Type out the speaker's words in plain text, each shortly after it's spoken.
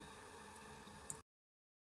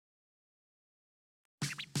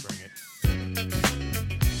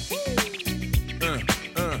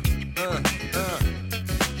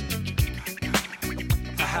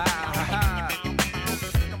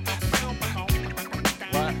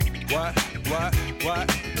What?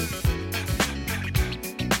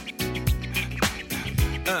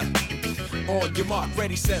 On your mark,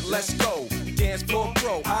 ready, set, let's go. Dance floor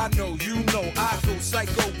pro, I know, you know, I go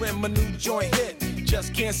psycho when my new joint hit.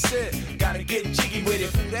 Just can't sit, gotta get jiggy with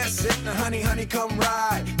it. That's it, now honey, come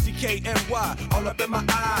ride. DKNY, all up in my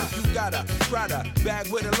eye. You got a Prada bag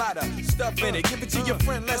with a lot of stuff in it. Give it to your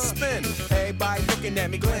friend, let's spin. Everybody looking at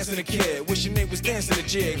me, glancing a kid. Wishing they was dancing a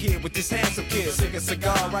jig here with this handsome kid. Sick a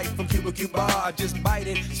cigar right from Cuba Cuba. I just bite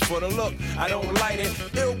it, it's for the look, I don't light it.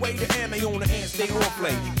 Ill way to ammo on the hand, stay on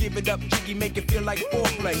play. Give it up, jiggy, make it feel like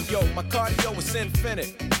foreplay. Yo, my cardio is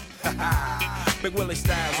infinite. Big Willie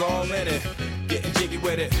style's all in it. Getting jiggy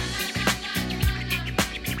with it.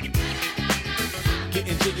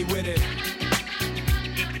 Getting jiggy with it.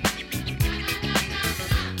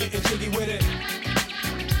 Getting jiggy with it.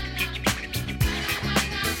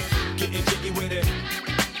 Getting jiggy with it.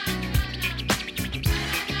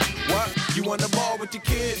 What? You on the ball with your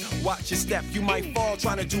kid? Watch your step, you might fall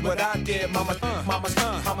trying to do what I did. Mama,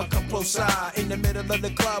 I'ma come close side in the middle of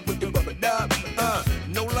the club with the rubber dub.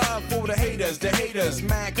 No love for the haters,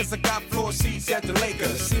 mad cause I got floor seats at the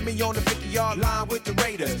Lakers. See me on the 50-yard line with the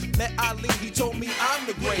Raiders. Met Ali, he told me I'm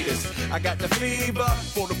the greatest. I got the fever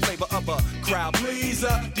for the flavor of a crowd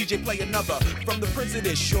pleaser. DJ play another from the Prince of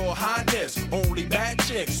this Your Highness. Only bad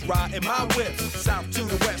chicks riding my whip. South to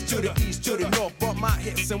the west, to the east, to the north. Bump my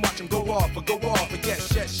hips and watch them go off. But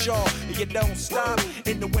yes, sure. And you don't stop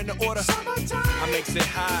in the winter order. I makes it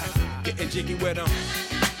high, getting jiggy with them.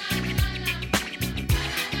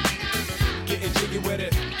 Getting jiggy with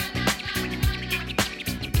it.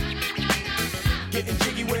 Getting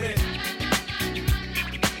jiggy with it.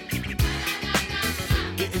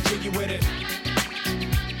 Getting jiggy with it.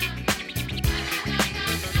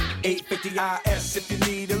 850 IS if you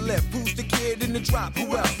need a lift. Who's the kid in the drop?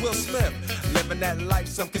 Who else? Will Smith. Living that life,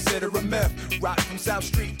 some consider a myth. Rock from South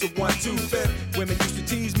Street to 125th. Women used to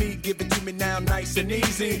tease me, give it to me now nice and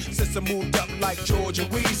easy. Since I moved up like George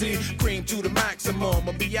and Wheezy, cream to the maximum,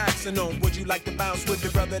 I'll be axing them. Would you like to bounce with the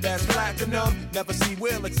brother that's platinum? Never see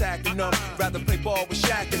Will attacking them. Rather play ball with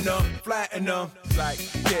Shaq and them, flatten them. Like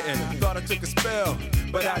getting, thought I took a spell,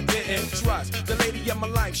 but I didn't. Trust the lady of my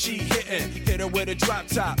life, she hitting. Hit her with a drop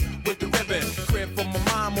top, with the ribbon. Crib for my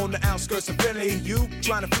mom on the outskirts of Philly. You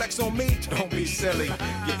trying to flex on me? Don't be silly.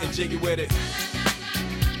 Getting jiggy with it.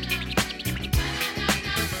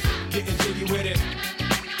 Getting jiggy with it.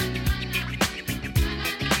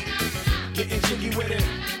 Getting jiggy with it.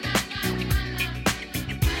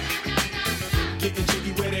 Getting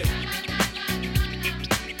jiggy with it.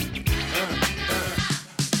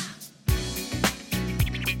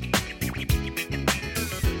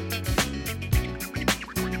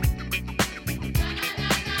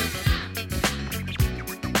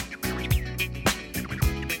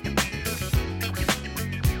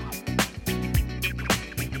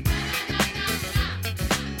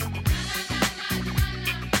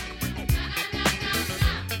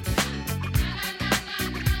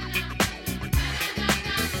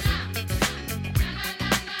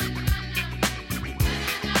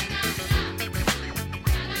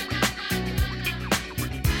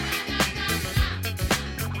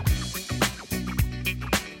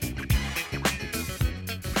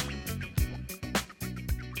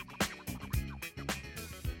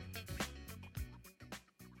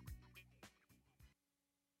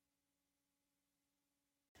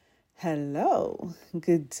 Hello,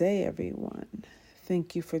 good day everyone.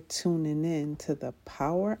 Thank you for tuning in to the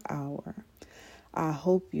Power Hour. I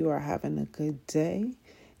hope you are having a good day,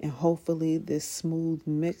 and hopefully this smooth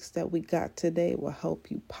mix that we got today will help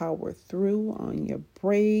you power through on your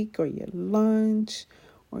break or your lunch,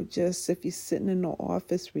 or just if you're sitting in the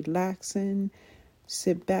office relaxing,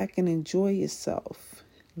 sit back and enjoy yourself.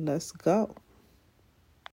 Let's go.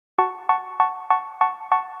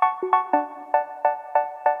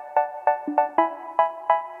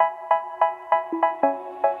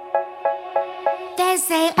 They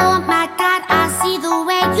say, oh my God, I see the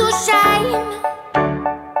way you shine.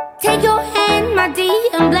 Take your hand, my dear,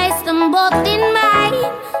 and place them both in mine.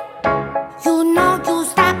 You know you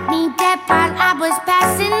stopped me dead while I was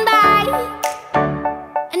passing by.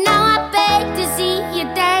 And now I beg to see you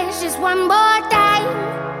dance just one more time.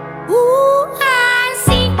 Ooh, I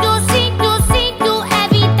see you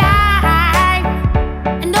every time.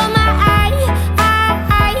 And oh my, I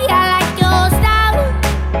like your style.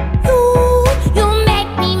 You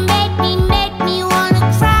make me wanna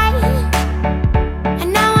cry. And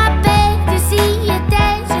now I beg to see you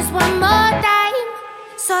dance just one more time.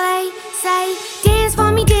 So they say, dance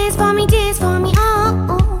for me, oh,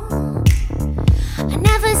 oh. I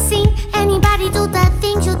never seen anybody do the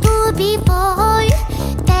things you do. before.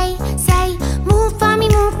 They say, move for me,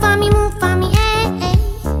 move for me, move for me, eh.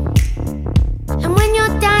 And when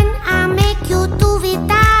you're done, I'll make you do it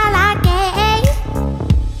all again.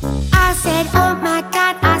 I said, oh my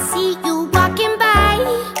God, I see you walking by.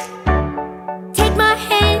 Take my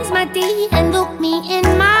hands, my D, and look me in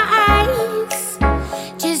my eyes.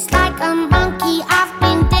 Just like a monkey, I've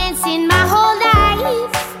been dancing my whole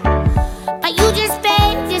life. But you just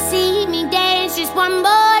beg to see me dance just one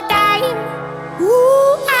more time.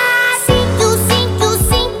 Ooh, I see you, see you,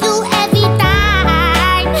 see you every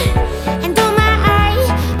time. And oh my,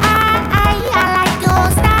 I like your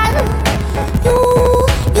style.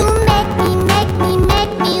 You make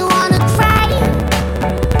me wanna cry.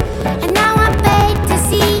 And now I beg to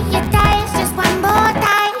see you dance just one more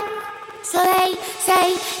time. So they say,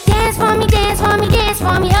 dance for me, dance for me, dance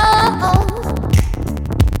for me, oh, oh.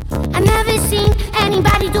 I never seen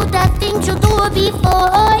anybody do the things you do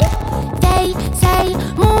before. They say,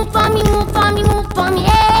 move for me, move for me, move for me,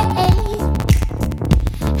 eh.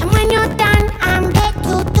 And when you're done, I'm back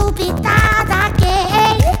to do it all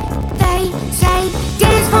again. They say,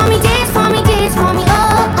 dance for me, dance for me, dance for me,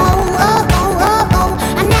 oh, oh, oh, oh, oh, oh.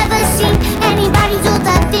 I never seen anybody do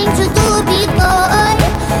the things you do before.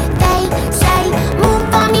 They say, move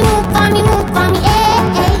for me, move for me, move for me,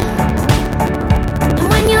 eh. And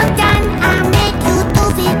when you're done, I'll make you do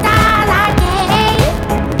it all again.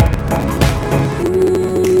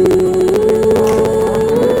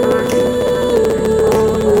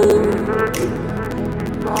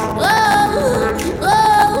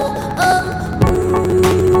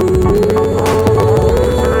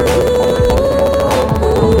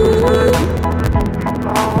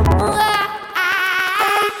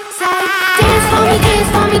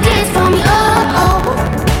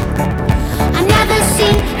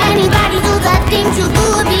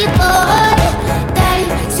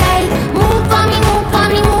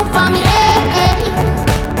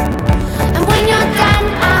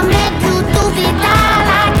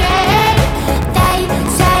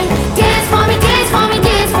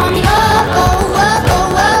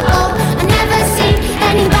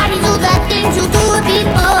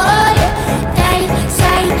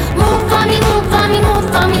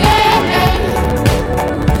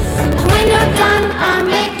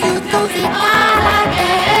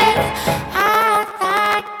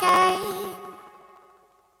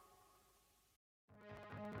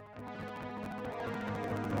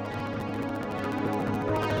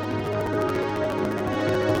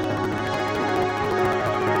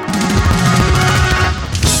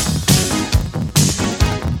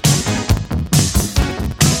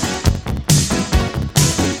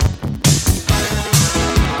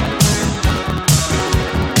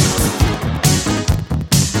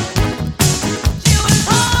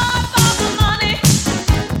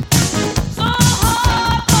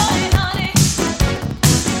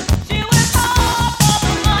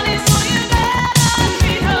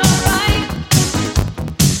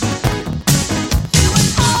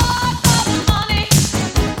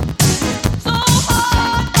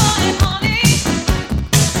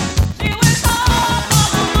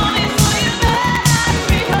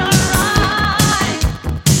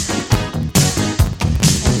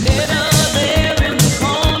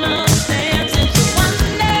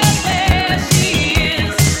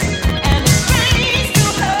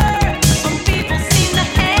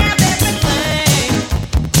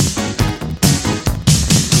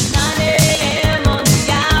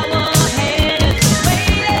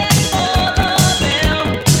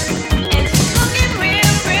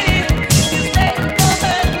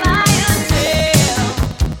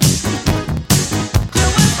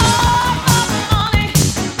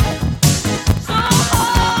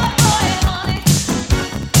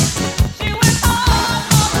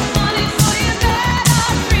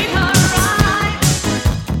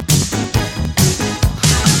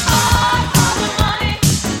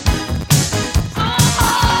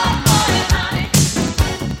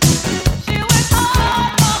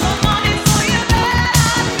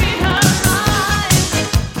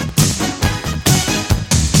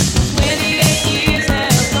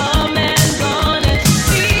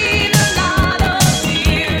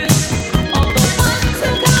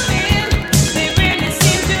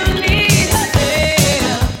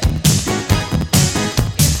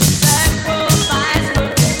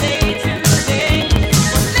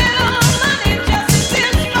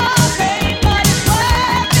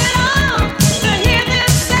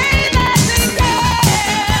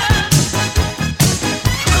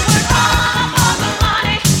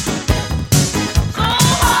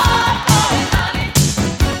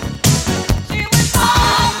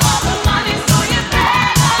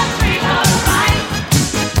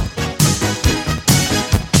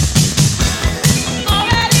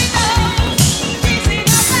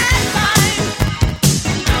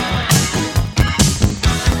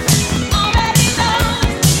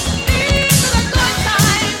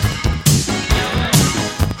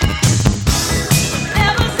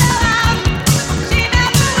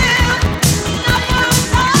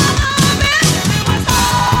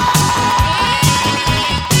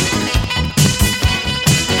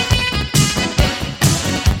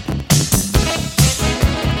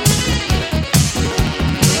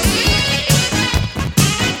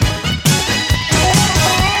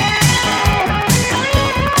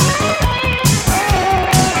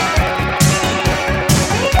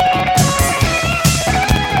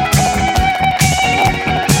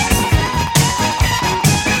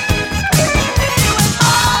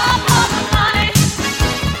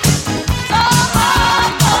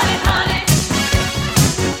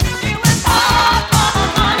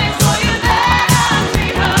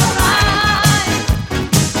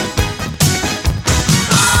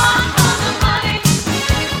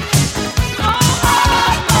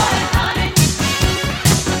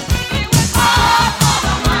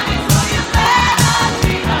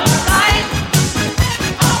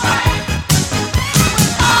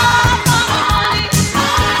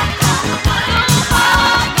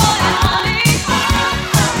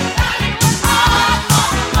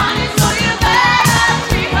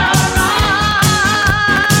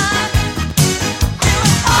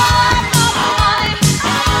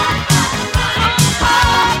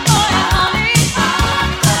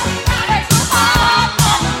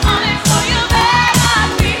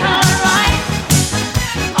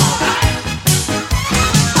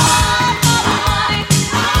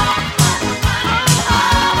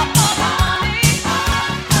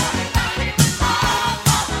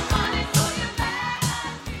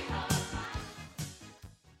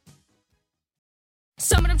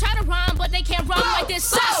 Some of them try to rhyme, but they can't rhyme like this.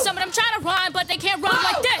 Some of them try to rhyme, but they can't rhyme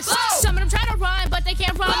like this. Some of them try to rhyme, but they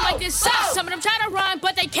can't rhyme like this. Some of them try to rhyme,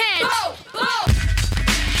 but they can't.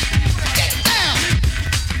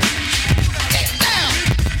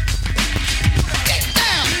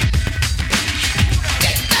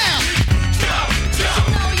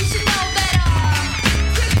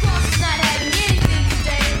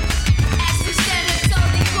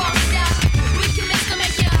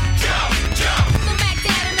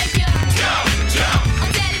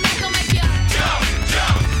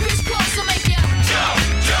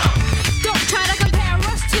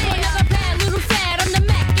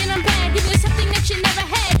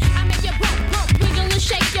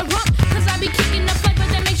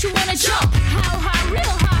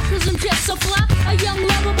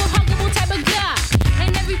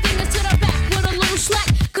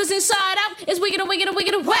 Inside out is wicked and wicked and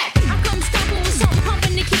wicked and whack. I come stomping with something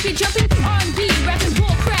pumping to keep you jumping. R&B, rapping,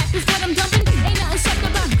 bull crap is what I'm dumping. Ain't nothing sucked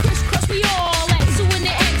about crisscross, we all at. So when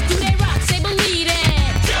the X do they rock, say believe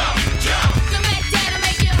it. Jump, jump. The Mac Dad'll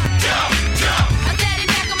make you jump, jump. A Daddy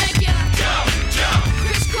Mac will make you jump, jump.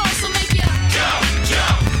 Crisscross will make you jump,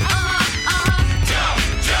 jump. Jump,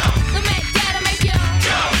 jump. The Mac Dad'll make you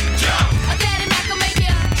jump, jump. A Daddy Mac will make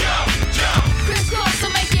you jump, jump. Crisscross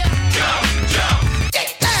will make you jump, jump.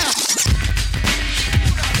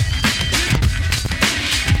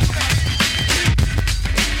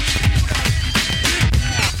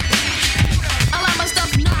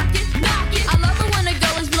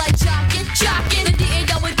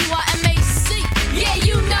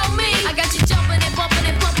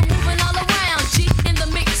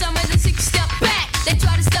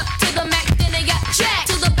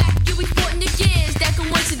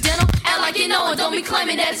 Don't be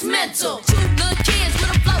claiming that it's mental. Two good kids with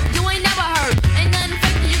a flow you ain't never heard. Ain't nothing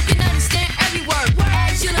fake, you can understand every word.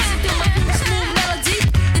 As you listen to my smooth melody,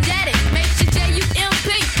 the daddy makes you J-U-M-P.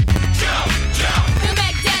 Jump, jump. The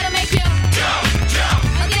Mac Dad'll make you jump, jump.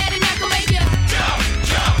 A Daddy Mac will make you jump,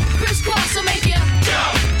 jump. Crisscross will make you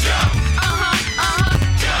jump, jump.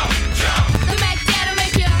 Jump, jump. The Mac Dad'll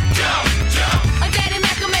make you jump, jump. A Daddy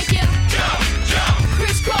Mac will make you jump, jump.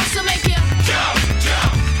 Crisscross will make you jump,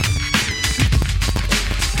 jump.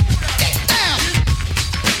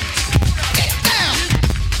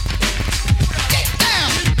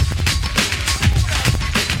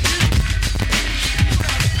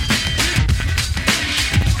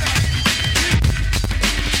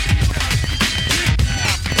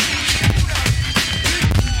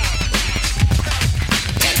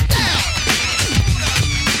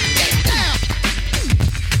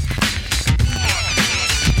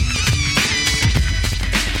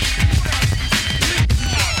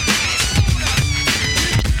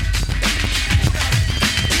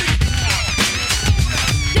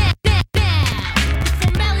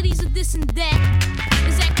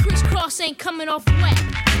 Ain't coming off wet.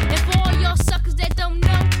 And for all y'all suckers that don't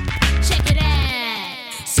know, check it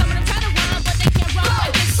out. Some of them try to rhyme, but they can't rhyme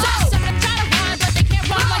like this. Some of them try to rhyme, but they can't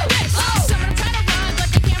rhyme like this. Some of them try to rhyme,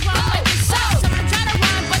 but they can't rhyme like this. Some of them try to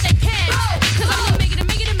rhyme, but they can't. Cause I'm gonna make it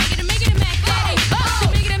Mac Daddy. Make it Mac. Cause I'm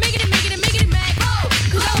gonna make it Mac Daddy. Make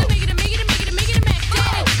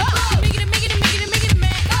it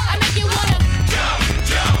Mac. I make you wanna jump,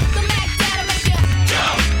 jump. The Mac Dad'll make you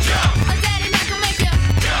jump, jump. A Daddy Mac will make you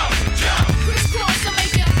jump, jump. Crisscross will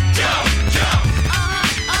make you jump, jump.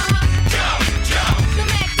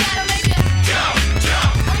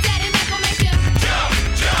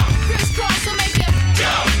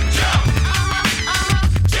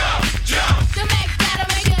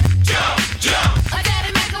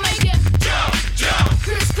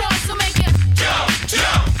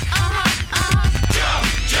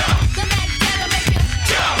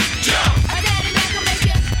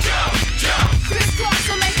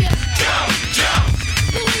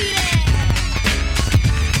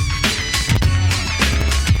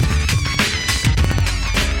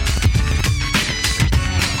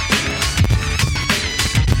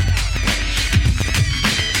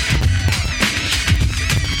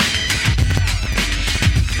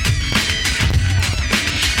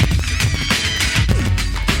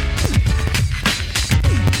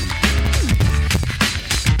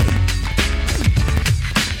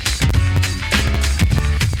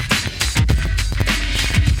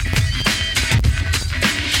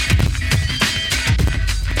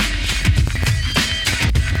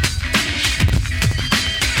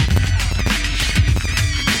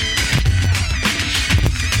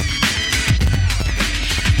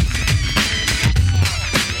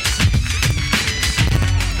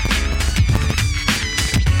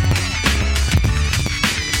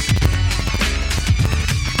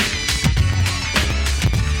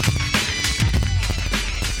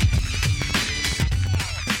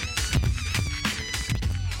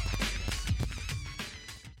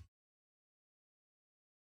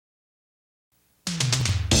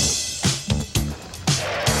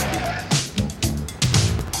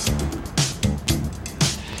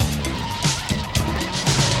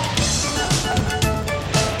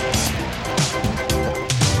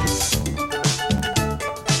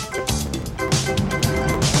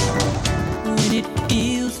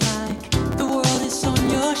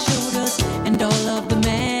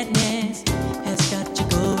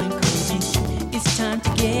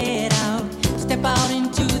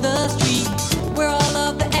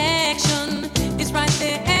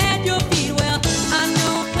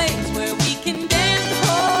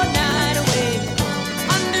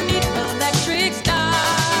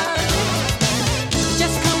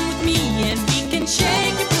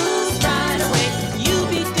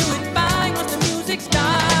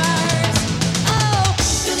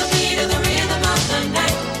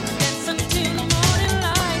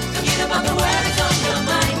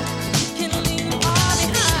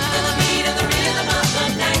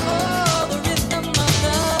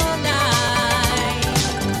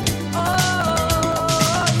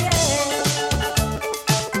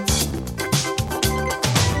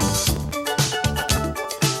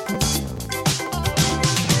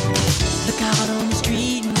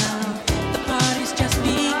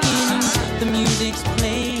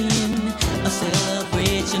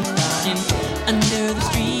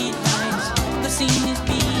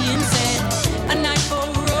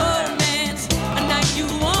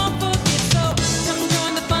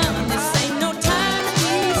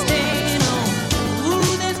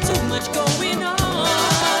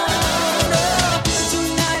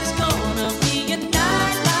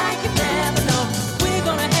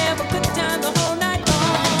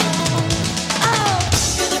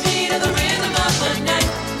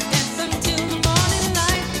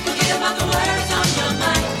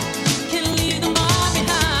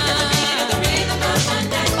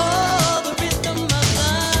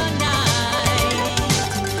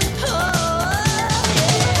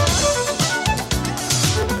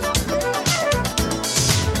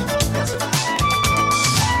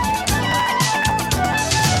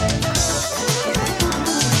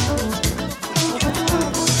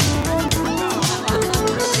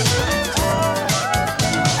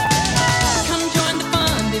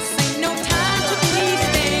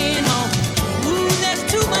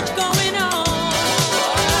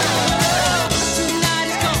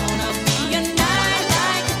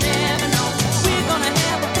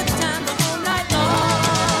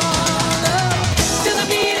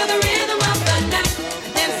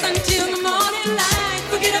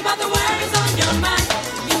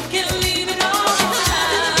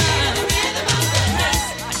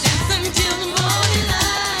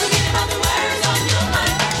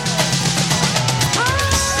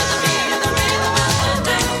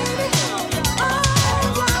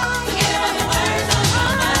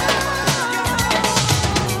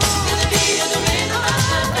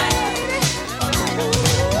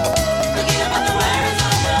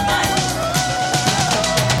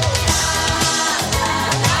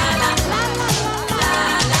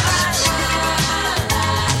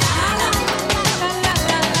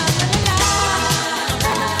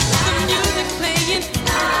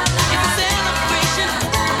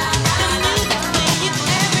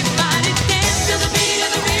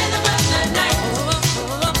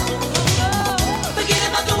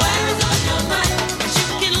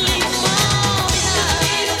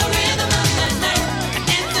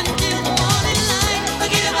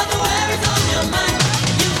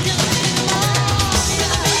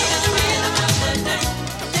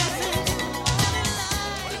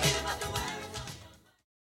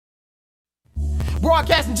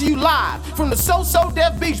 Broadcasting to you live from the So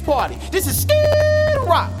Def Beach Party. This is Skid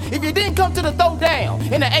Rock. If you didn't come to the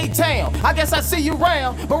throwdown in the A-Town, I guess I see you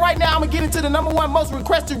around. But right now I'm gonna get into the #1 most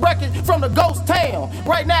requested record from the Ghost Town.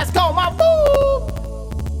 Right now it's called My Fool.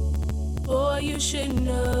 Boy, you should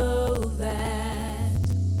know that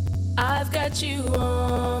I've got you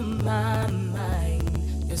on my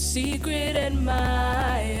mind, your secret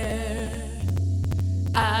admirer.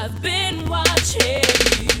 I've been watching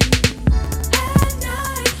you.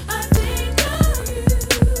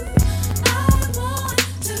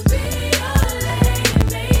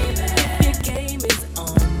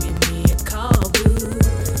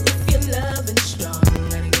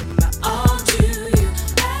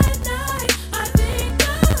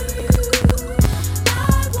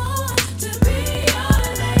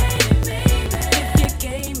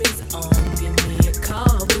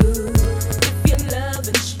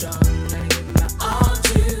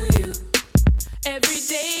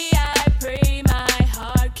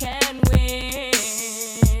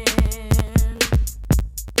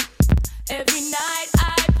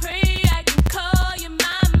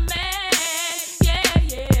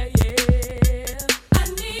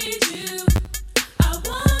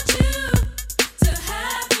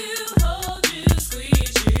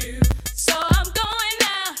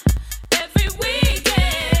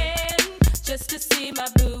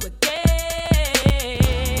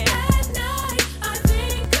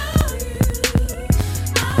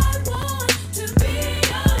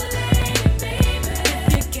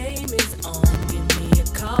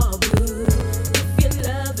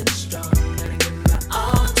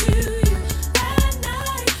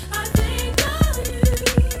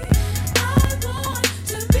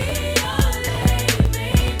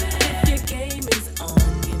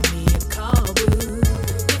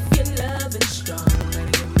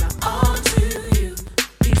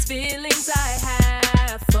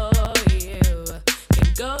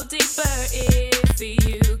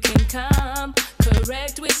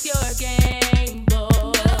 wrecked with your game, boy.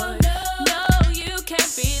 No, you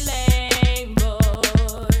can't be lame,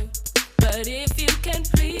 boy. But if you can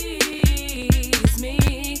please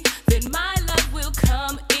me, then my love will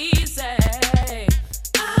come easy.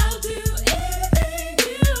 I'll do anything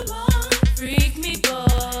you want. Freak me,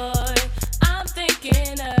 boy. I'm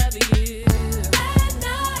thinking of you. At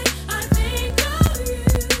night, I think of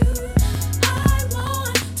you. I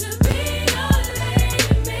want to be your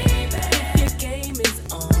lady, baby. If your game is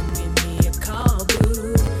on, give me a call,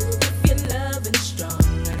 boo. If you're loving strong,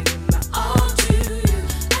 I'll give my all to you.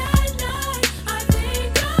 At night, I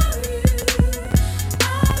think of you. I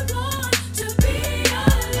want to be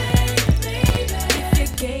your lady, baby. If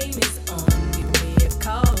your game is on, give me a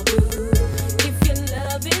call, boo. If you're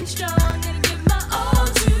loving strong, I'll give my all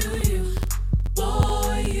to you.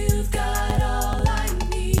 Boy, you've got all I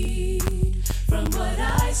need from what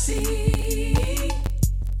I see.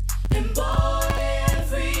 And boy,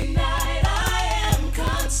 every night I am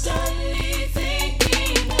constantly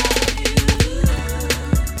thinking of you.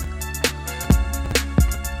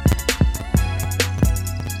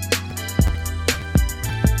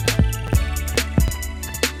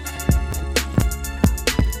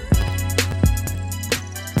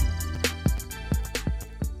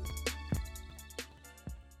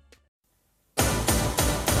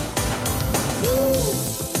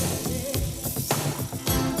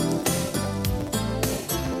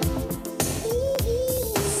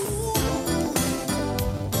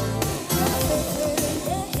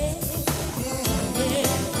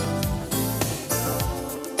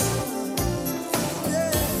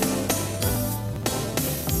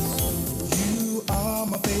 You are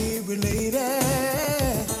my favorite lady.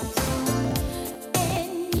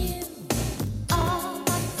 And you are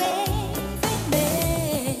my favorite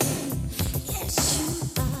man. Yes,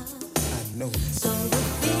 you are. I know this. So it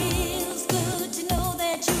feels good to know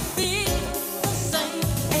that you feel the same.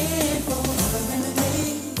 And forever and a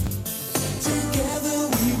day, Together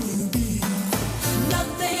we will be.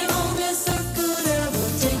 nothing on this earth could ever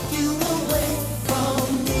take you away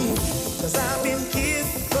from me. 'Cause I've been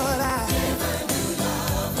kissed, but I never knew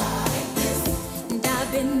love like this.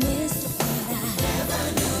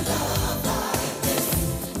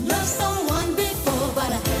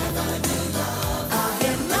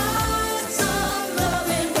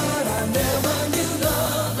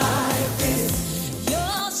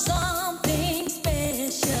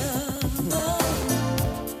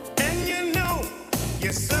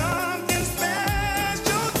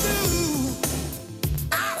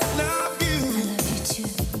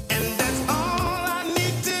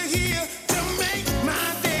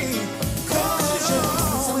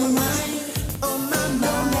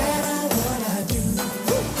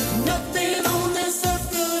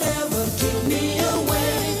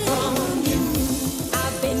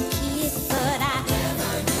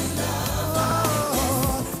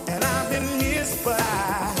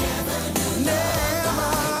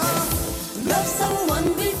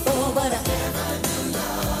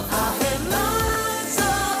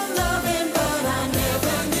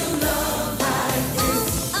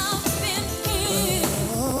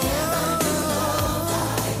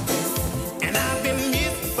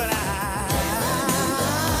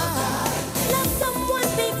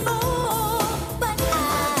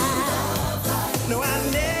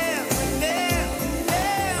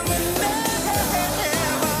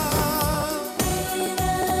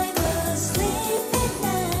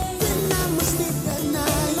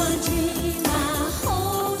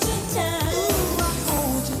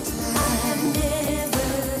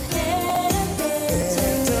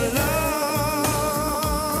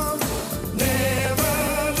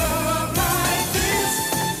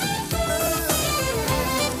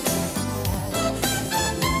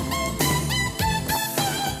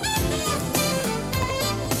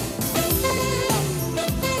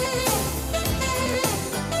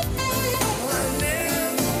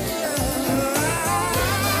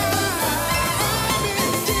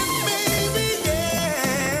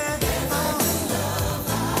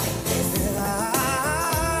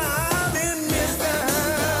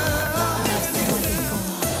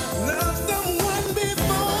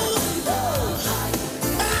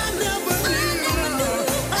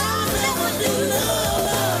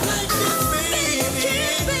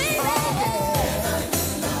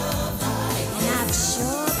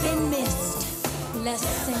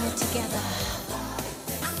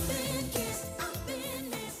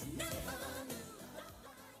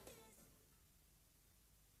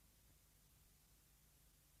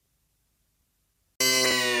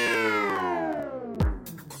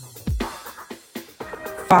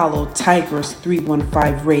 follow Tigress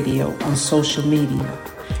 315 Radio on social media.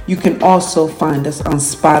 You can also find us on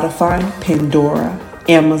Spotify, Pandora,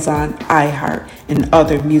 Amazon, iHeart, and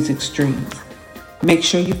other music streams. Make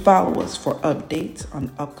sure you follow us for updates on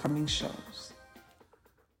upcoming shows.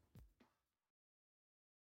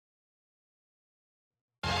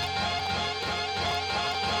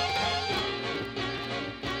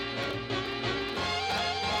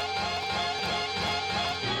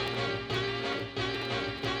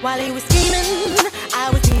 While he was scheming, I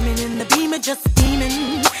was beaming in the beamer, just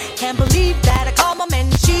steaming. Can't believe that I caught my man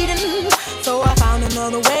cheating. So I found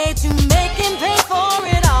another way to make him pay for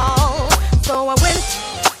it all. So I went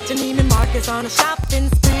to Neiman Marcus on a shopping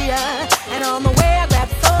spree. And on the way I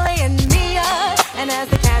grabbed Soleil and Mia. And as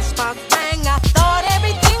the cash box rang, I thought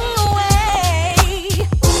everything away.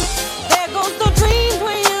 There goes the dreams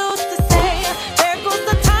we used to say. There goes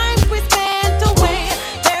the times we spent away.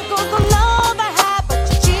 There goes the love I had, but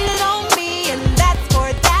you cheated on me, and that's for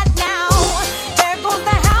that now. There goes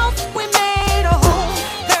the house we made a home.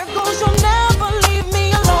 There goes you'll never leave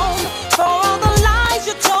me alone. For all the lies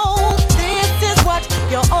you told, this is what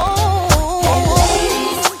you own. Hey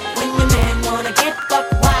ladies, when your man wanna get buck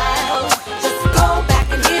wild, just go back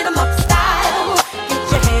and hit him up style. Get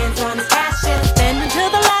your hands on his cash and spend until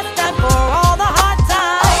the last time for all the hard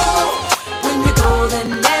times. When you go, then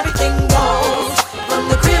everything goes, from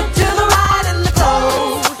the crib to the ride and the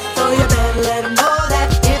clothes. So you better let him know that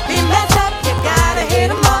if he mess up, you gotta hit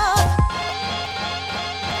him up.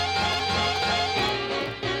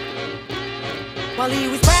 While he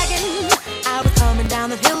was bragging, I was coming down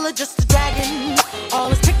the hill of just a dragon. All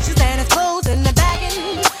his pictures and his clothes in the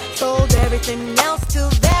bagging. Sold everything else till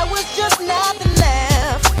there was just nothing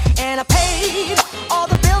left. And I paid all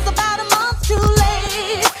the bills about a month too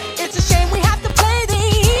late. It's a shame we have to play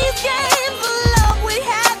these games. The love we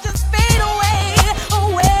had just fade away,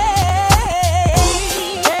 away.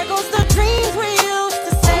 There goes the dreams we used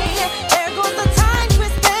to say. There goes the times we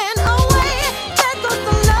spent away. There goes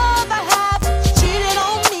the love I had, but you cheated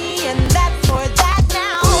on me, and that's for that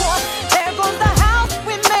now. There goes the house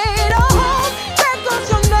we made a home. There goes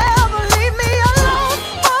you'll never leave me alone.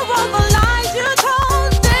 For all the lies you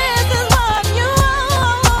told, this is what you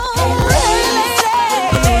own. Hey ladies,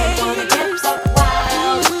 when your man wanna get buck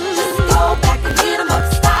wild, just go back and hit him up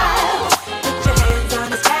style. Put your hands on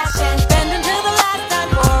his cash and spend until the last time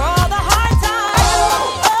for all the hard times.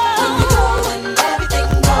 When you go and everything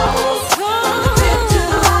goes, from the crib to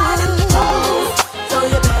the ride and the clothes. So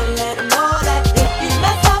you better let him know that if you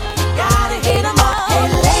mess up, you gotta hit him up. Hey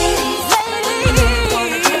ladies, when your man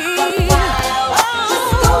wanna get buck wild,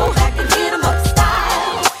 just go back and hit him up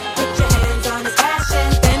style. Put your hands on his cash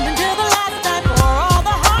and spend until the last time for all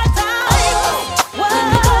the hard times. When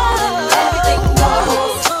you go and everything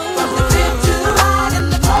goes, from the crib to the ride and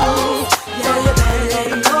the clothes. So you better let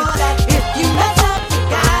him know that if you mess up, you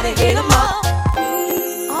gotta hit him up.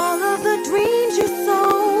 All of the dreams you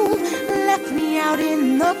sold left me out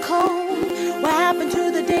in the cold. What happened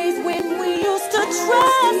to the days when we used to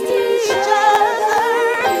trust each other?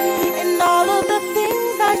 And all of the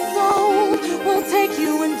things I sold won't take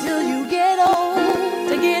you until you get old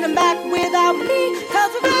to get them back without me.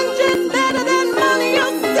 'Cause revenge is better than money, you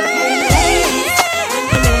say. When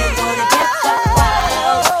your man wanna get buck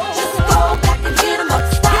wild, just go back and hit him up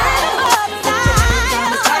style. Put your hands on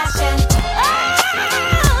his cash and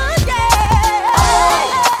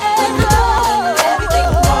when you go and everything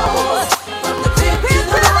goes, from the crib to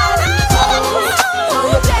the ride and the clothes. So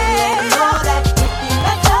you better let him know that if you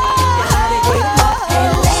mess up, you gotta hit him up. Hey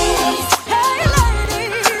ladies, hey ladies,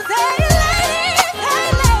 hey ladies, hey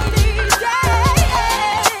ladies, yeah.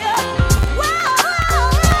 Whoa,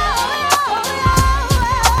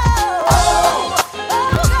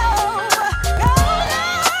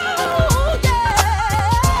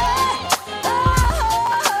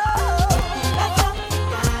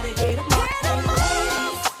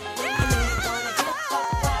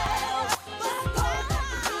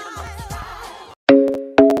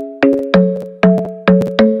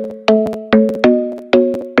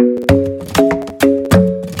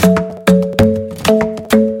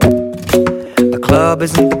 The club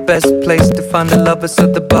isn't the best place to find a lover, so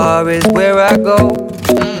the bar is where I go.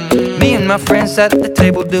 Me and my friends at the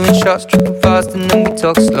table doing shots, tripping fast, and then we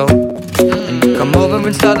talk slow. And you come over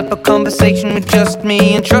and start up a conversation with just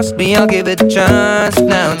me, and trust me, I'll give it a chance.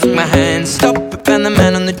 Now take my hand, stop it, and the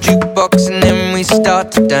man on the jukebox, and then we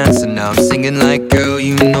start to dance. And now I'm singing like, girl,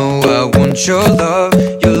 you know I want your love.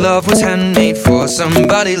 Your love was handmade for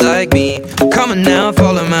somebody like me. Come on now,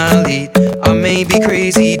 follow my lead. I may be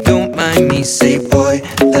crazy, don't mind me. Say, boy,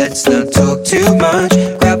 let's not talk too much.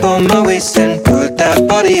 Grab on my waist and put that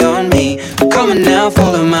body coming now,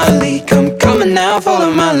 follow my lead. Come coming now,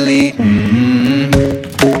 follow my lead.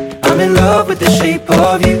 I'm in love with the shape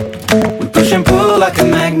of you. We push and pull like a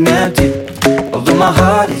magnet do. Although my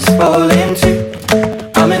heart is falling too.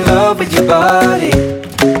 I'm in love with your body.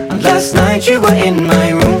 And last night you were in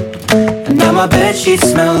my room. And now my bedsheets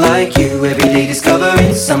smell like you. Every day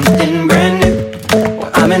discovering something brand new.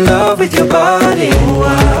 Well, I'm in love with your body. Oh,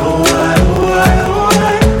 I, oh, I, oh, I, oh, I.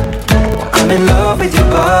 I'm in love with your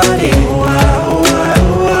body. Oh, I, oh, I,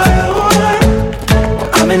 oh, I, oh,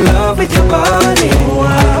 I. I'm in love with your body. Oh,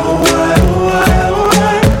 I, oh, I, oh, I, oh,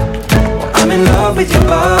 I. I'm in love with your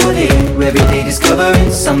body. Every day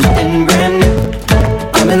discovering something brand new.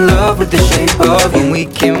 I'm in love with the shape of you. When we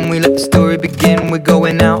came, we let the story begin. We're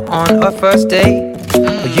going out on our first date.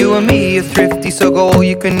 You and me are thrifty, so go all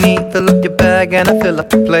you can eat. Fill up your bag and I fill up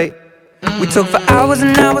the plate. We talk for hours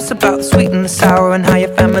and hours about the sweet and the sour and how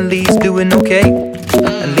your family's doing okay.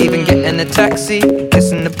 And leaving, getting a taxi,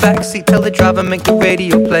 kissing the backseat, tell the driver make the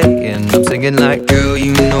radio play. And I'm singing like, girl,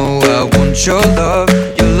 you know I want your love.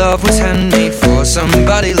 Your love was handmade for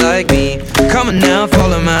somebody like me. Come on now,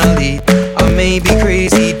 follow my lead. I may be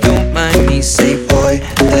crazy, don't mind me. Say, boy,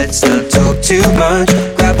 let's not talk too much.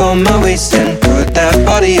 Grab on my waist and put that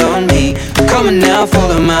body on me. Come on now,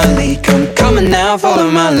 follow my lead. Come on now, follow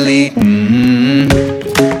my lead. I'm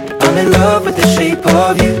in love with the shape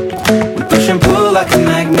of you. We push and pull like a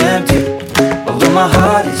magnet do. Although my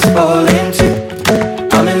heart is falling too.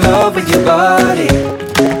 I'm in love with your body.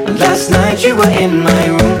 Last night you were in my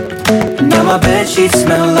room. And now my bedsheets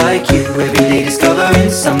smell like you. Every day discovering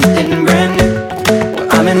something brand new. Well,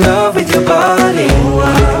 I'm in love with your body. Oh, I,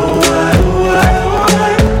 oh, I, oh, I, oh, I.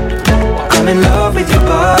 I'm in love with your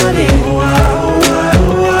body. Oh, I, oh, I,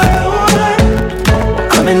 oh, I, oh, I.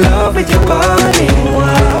 I'm in love with your body. Oh,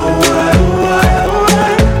 I, oh, I, oh, I, oh, I.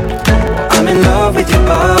 I'm in love with your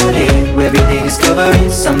body. Every day discovering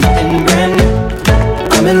something brand new.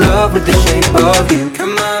 I'm in love with the shape of you.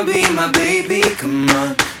 Come on, be my baby, come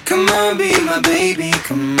on. Come on, be my baby,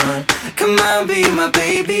 come on. Come on, be my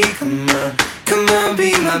baby, come on. Come on,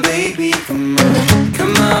 be my baby, come on.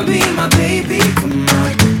 Come on, be my baby, come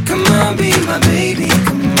on. Come on, be my baby,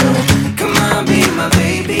 come on. Come on, be my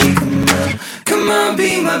baby, come on. Come on,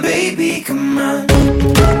 be my baby, come on.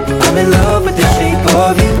 I'm in love with the shape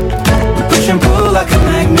of you. We push and pull like a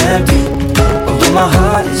magnet do. Although my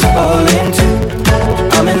heart is falling too.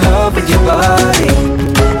 I'm in love with your body.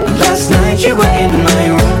 Last night you were in my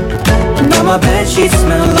room. Now my bedsheets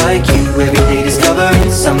smell like you. Every day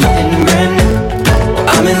discovering something brand new.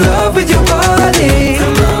 I'm in love with your body.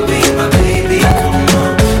 Come on, be my baby. Come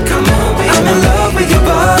on, come on, be I'm in love with your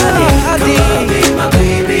body. Come on, be my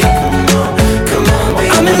baby. Come on, come on, be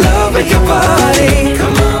I'm in love with your body.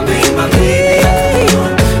 Come on, be my baby. Come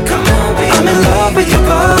on, come on, be I'm in love with your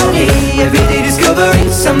body. Every day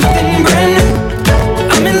discovering something brand new.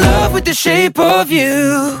 I'm in love with the shape of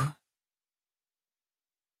you.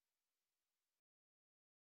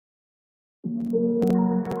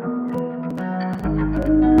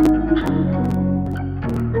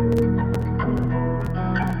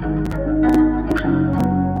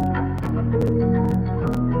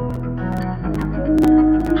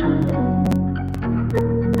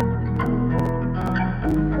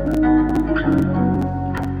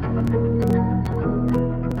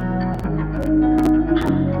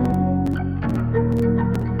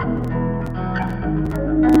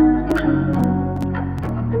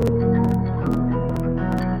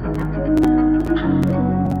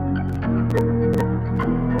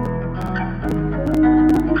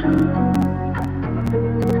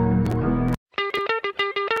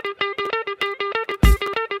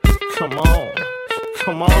 Come on,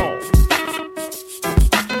 come on.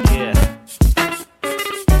 Yeah.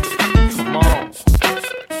 Come on.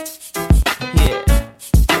 Yeah.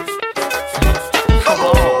 Come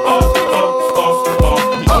on.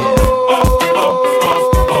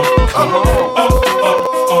 Come on.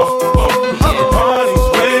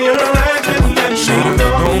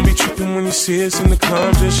 Don't be tripping when you see us in the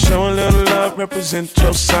club. Just show a little love, represent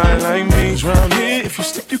your side like me. Round here, if you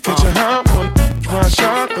slip, you catch a hot one. One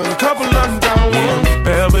shotgun, a couple of them down one.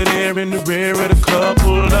 Belvedere in the rear of the club,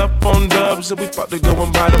 pulled up on dubs, so we about to go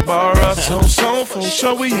and buy the bar up. So for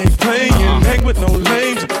sure we ain't playing, hang with no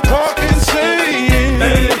lames, walk insane.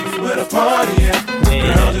 Hey, where the party at?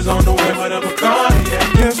 Girls is on the way with a Bacardi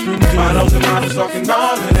at. Yes, we do. Models and models talking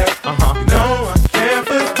all of that. You know I can't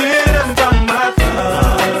forget about my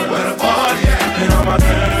love. Where the party at? And all my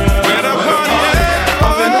girls. Where the party at?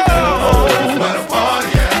 Up in the club. Where the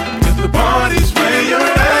party at? If the party's where you're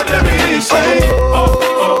at, let me say, oh, oh,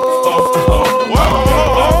 oh, oh, oh,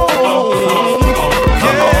 oh, oh, oh,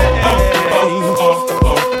 oh, oh,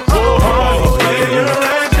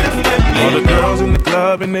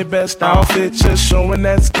 club in their best outfit, just showing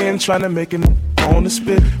that skin, trying to make it on the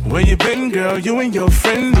spit. Where you been, girl? You and your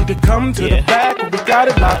friend need to come to the back. We got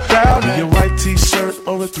it locked down. Your white t-shirt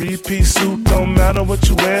or a three-piece suit, don't matter what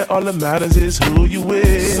you wear. All that matters is who you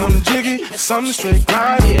with. Some jiggy, some straight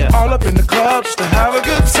grind. All up in the club just to have a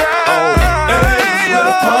good time. Hey, where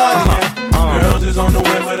the party at? Girls is on the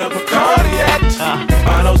way with a Bacardi at.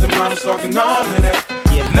 Bottles and models talking all of that.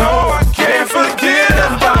 No, I can't forget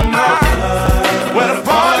about my love. Where the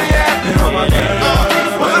party at?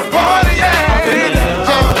 Where the party at?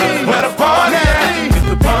 Where the party at? If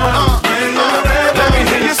the party's where you're at, let me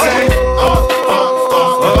hear you say, oh, oh,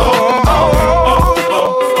 oh, oh, oh,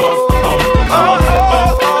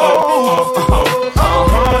 oh,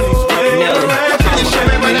 party's where you're at. Can you show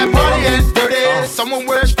me where that party at? Dirty. Someone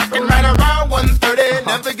wears fucking right around 1:30.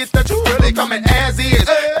 Never get that you really coming as is.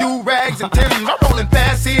 Do rags and Timbs, I'm rolling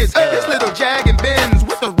past his. This little Jag and Benz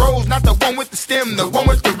with the rose, not the one with the stem, the one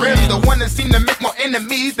with the rims, the one that seem to make more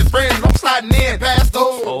enemies than friends. I'm sliding in past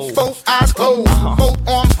those, both eyes closed, both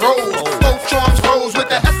arms rose, both charms rose with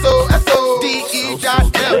the S-O-S-O-D-E-F.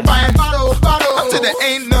 Buying bottle, till there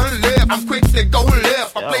ain't none left. I'm quick to go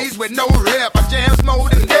left. I plays with no rep. I jams more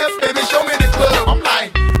than death, baby. Show me the club. I'm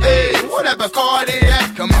like, hey, whatever car they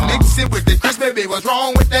at, come and mix it with the Chris, baby. What's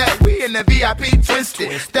wrong with that? We in the VIP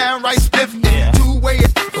twisted, downright spiffed. Two-way,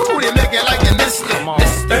 ooh, they make it like you missed it.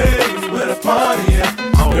 Hey, where the party at?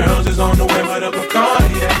 Girls is on the way with a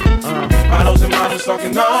Bacardi at. Bottles and models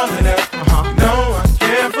talking all of that. No, I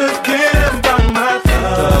can't forget about my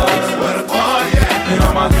love. Where the party at? And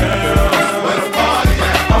all my girls, where the party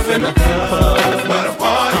at? Off in the club, where the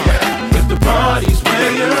party at? If the party's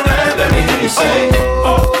where you're at, let me hear you say,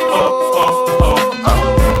 oh, oh, oh, oh,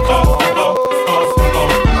 oh, oh, oh,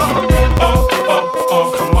 oh, oh, oh,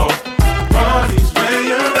 come on. Party's where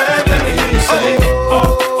you're at, let me hear you say, oh,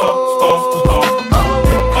 oh, oh, oh, oh.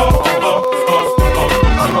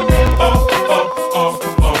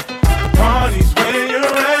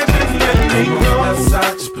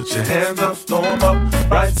 Put your hands up, throw 'em up.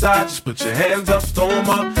 Right side, just put your hands up, throw 'em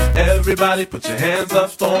up. Everybody put your hands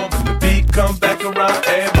up, throw 'em. When the beat comes back around,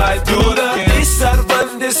 everybody do the east side,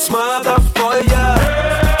 run this mother for ya.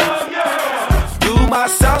 Hell yeah. Do my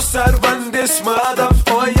south side, run this mother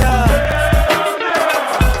for ya. Hell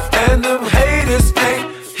yeah. And them haters ain't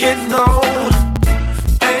hitting on,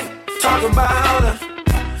 ain't talking about her.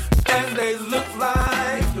 And they look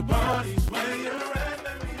like the party's where you're at.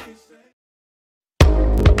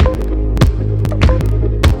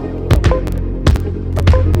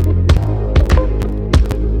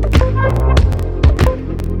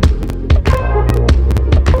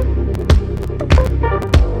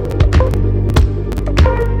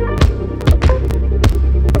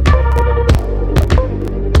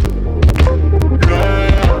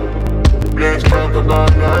 Let's talk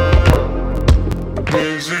about love.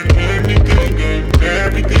 Is it anything and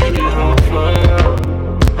everything you offer?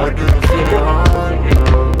 I do feel it on you.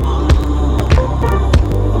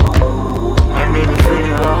 I really feel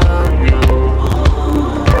it on you.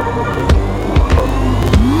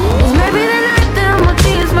 Maybe the night that my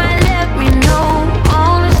tears might let me know.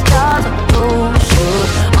 All the stars are close,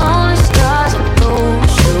 all the stars are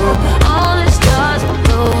close, all the stars are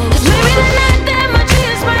close. Maybe the night that my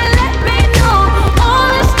tears might let me know. All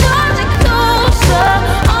the stars are closer,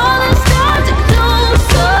 all the stars are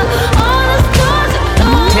closer, all the stars are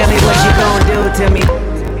closer. Tell me what you gon' do to me.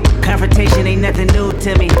 Confrontation ain't nothing new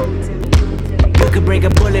to me. You could bring a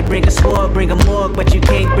bullet, bring a sword, bring a morgue, but you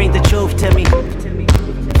can't bring the truth to me.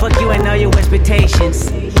 Fuck you and all your expectations.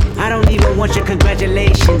 I don't even want your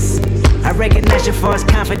congratulations. I recognize your false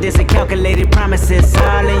confidence and calculated promises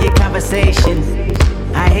all in your conversation.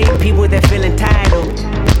 I hate people that feel entitled.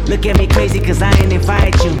 Look at me crazy cause I ain't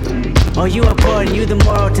invite you. Oh, you important, you the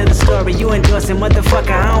moral to the story. You endorsing,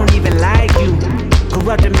 motherfucker, I don't even like you.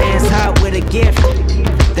 Corrupt a man's heart with a gift.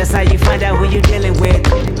 That's how you find out who you dealing with.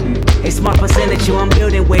 A small percentage you I'm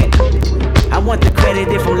building with. I want the credit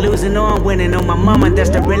if I'm losing or I'm winning. On my mama, that's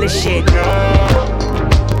the realest shit.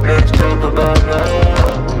 Let's talk about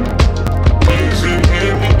love. Is it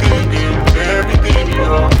anything and everything you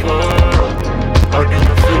offer? I do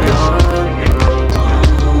feel it on you.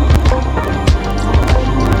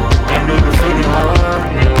 I do feel it on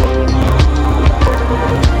you.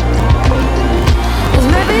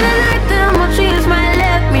 Maybe the night that my tears might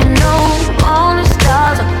let me know. All the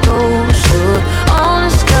stars are closer, all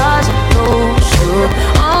the stars are closer,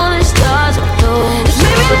 all the stars are close.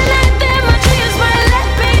 Maybe the night that my tears might let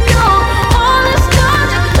me know. All the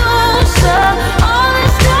stars are closer, all the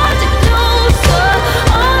stars are closer,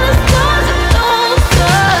 all the stars are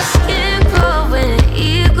closer.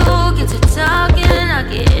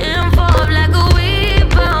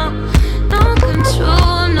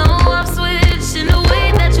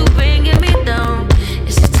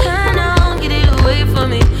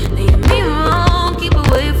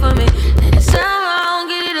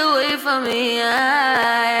 me.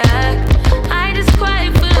 I just cry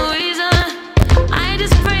for no reason. I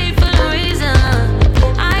just pray for no reason.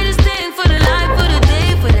 I just think for the life, for the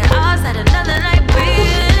day, for the hours that another night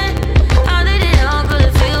breathing. How did it all go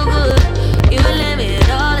to feel good? You let me it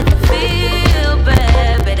all if you feel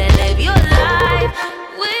bad. Better live your life.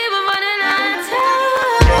 We've been running out of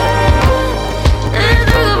time. And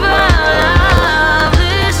think about all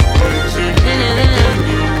this.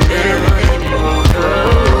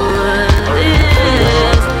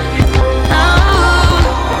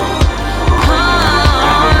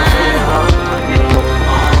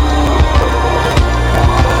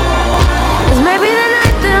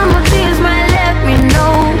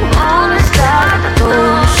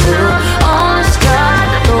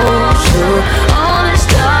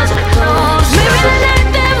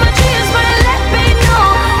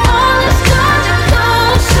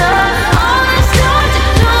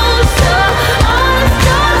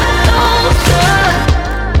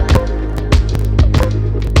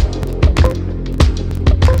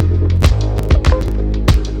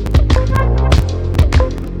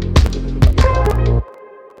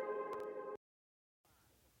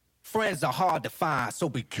 Friends are hard to find, so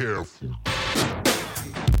be careful.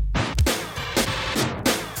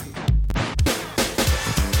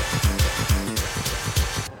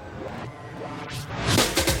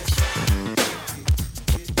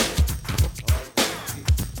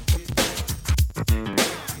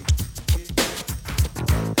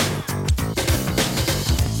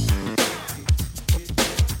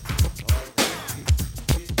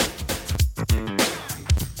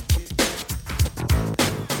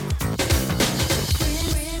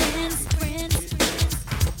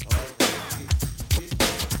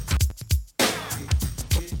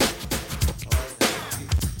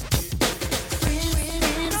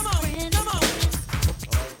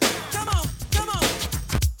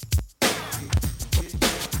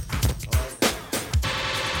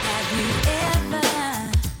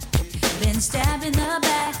 Stabbed in the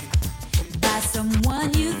back by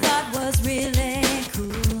someone you thought was really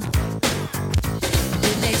cool.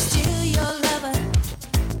 Did they steal your lover?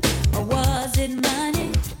 Or was it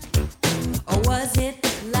money? Or was it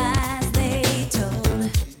lies they told?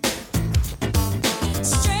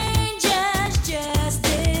 Strangers just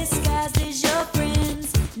disguised as your friends.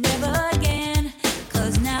 Never again,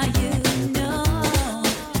 'cause now you know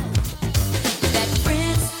that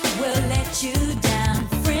friends will let you down.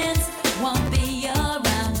 Friends won't be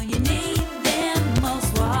around when you need them most.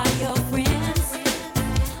 While your friends,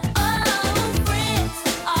 oh, friends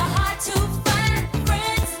are hard to find.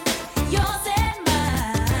 Friends, yours and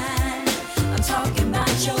mine. I'm talking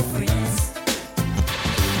about your friends.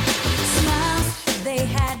 Smiles they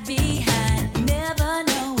had behind, never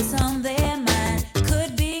know what's on their mind.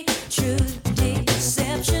 Could be true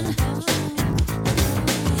deception.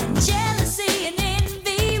 Jealousy and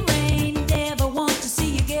envy reign. Never want to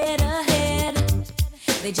see you get ahead.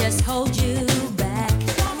 They just hold you back.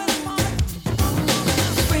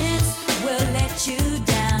 Friends will let you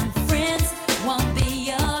down. Friends won't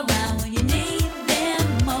be around when you need them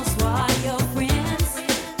most. While your friends,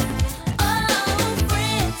 oh,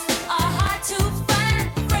 friends are hard to find.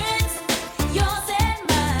 Friends, yours and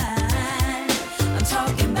mine. I'm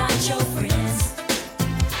talking about your friends.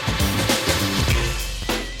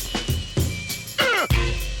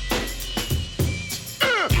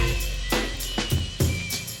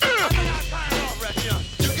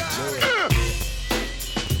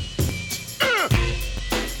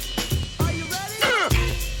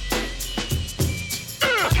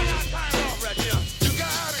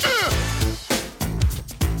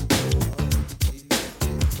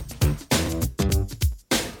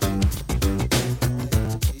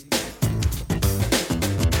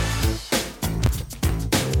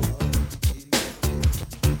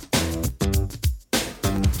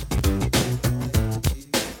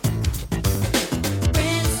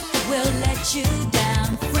 Friends will let you down.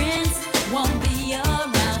 Friends won't be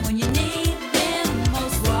around when you need them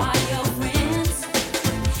most. While your friends,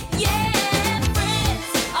 yeah, friends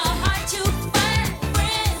are hard to find.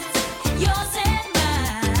 Friends, yours and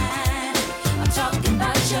mine. I'm talking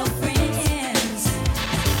about your friends.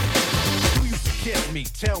 You used to kiss me,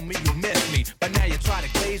 tell me you miss me, but now you try to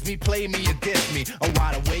glaze me, play me, and diss me. A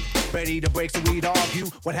wide awake, ready to break so we'd argue.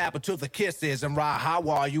 What happened to the kisses and rah, how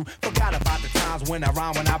are you? Forgot about the times when I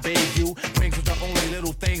rhymed when I bathed you. Rings was the only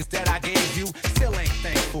little things that I gave you. Still ain't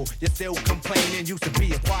thankful, you're still complaining. Used to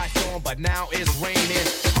be a quiet storm, but now it's raining.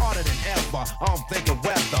 Harder than ever, I'm thinking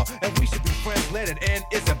weather. And we should be friends, let it end.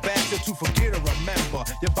 Is it better to forget or remember?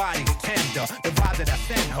 Your body's tender, the vibe that I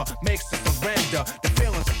send her makes her surrender. The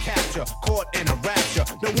feelings of capture, caught in a rapture.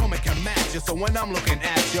 No woman can match you, so when I'm looking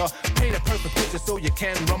at you, paint a perfect picture so you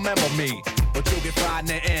can remember me. But you'll get fried in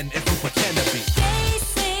the end if you pretend to be. They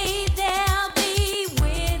say they'll be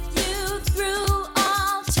with you through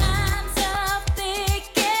all times of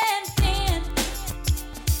thick and thin.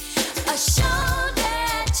 A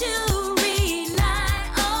shoulder to rely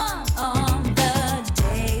on the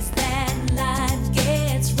days that life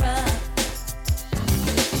gets rough.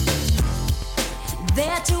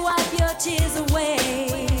 There to wipe your tears away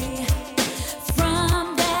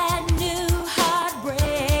from that new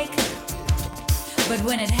heartbreak. But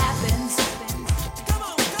when it happens,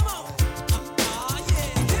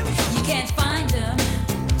 you can't find them.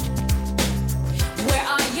 Where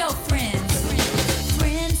are your friends?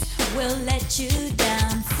 Friends will let you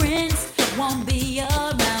down. Friends won't be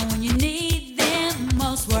around when you need them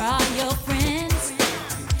most. Where are your friends?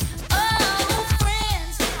 Oh,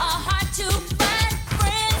 friends are hard to find.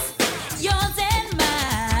 Friends, yours and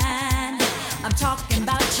mine. I'm talking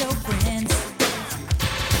about your friends.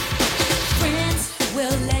 Friends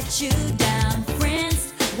will let you down.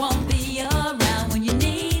 Friends won't be around when you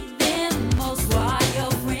need them most. Where are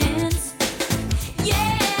your friends?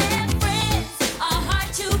 Yeah, friends are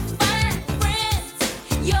hard to find. Friends,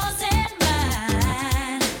 yours and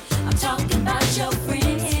mine. I'm talking about your friends.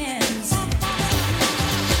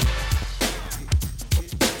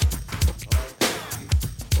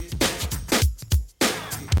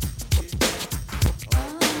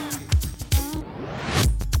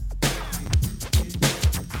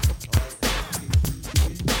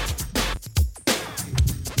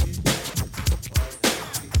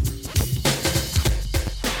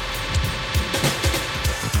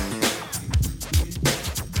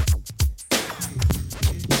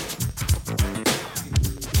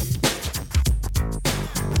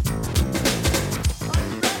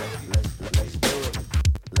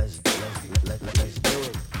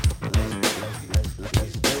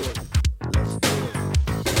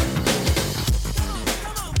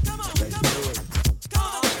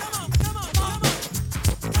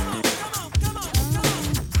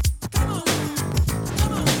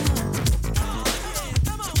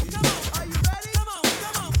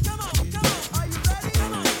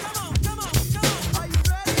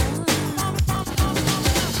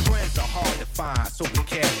 Friends are hard to find, so be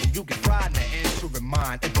careful. You get fried in the end to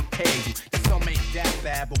remind and prepare you that some ain't that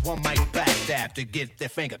bad, but one might backstab to get their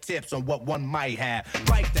fingertips on what one might have.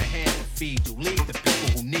 Bite the hand that feed you, lead the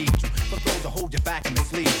people who need you, but those that hold you back and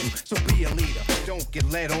mislead you. So be a leader, don't get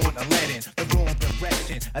led on or led in the wrong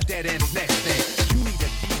direction. A dead end's next thing. You need a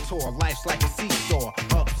detour, life's like a seesaw,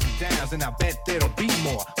 ups and downs, and I bet there'll be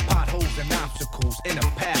more potholes and obstacles in a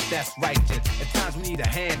path that's righteous. At times we need a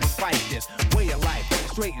hand to fight this way of life.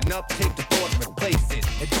 Straighten up, take the thought and replace it.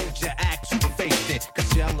 And don't you act, you face it. Cause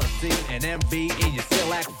jealousy and envy, and you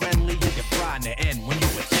still act friendly, you get fried in the end when you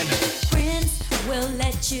pretend to be. Friends will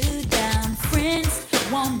let you down. Friends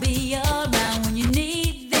won't be around when you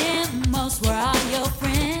need them most. Where are your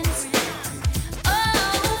friends?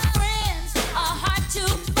 Oh, friends are hard to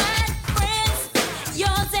find. Friends,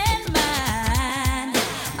 yours and mine.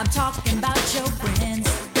 I'm talking about your friends.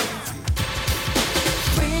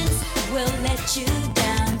 Friends will let you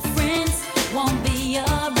down. Friends won't be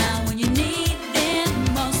around when you need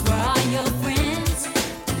them most. Where are your friends?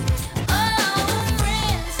 Oh,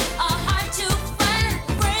 friends are hard to find.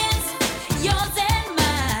 Friends, yours and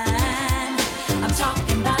mine. I'm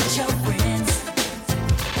talking about your friends.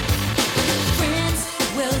 Friends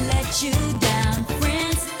will let you down.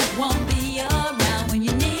 Friends won't be around when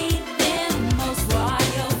you need them most. Where are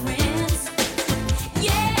your friends?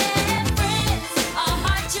 Yeah, friends are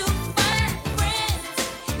hard to find. Friends,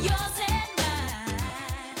 yours and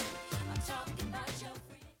mine. I'm talking about your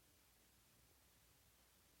friends.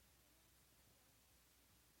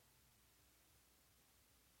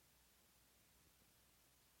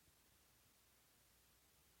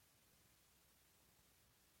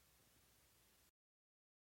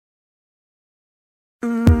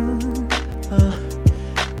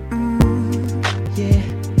 Yeah.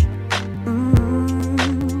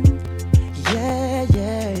 Yeah,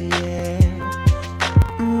 yeah, yeah.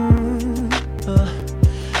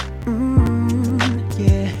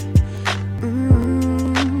 Yeah.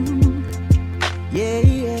 Yeah,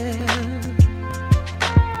 yeah.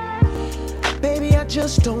 Baby, I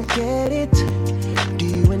just don't get it. Do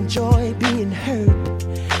you enjoy being hurt?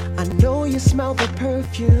 I know you smell the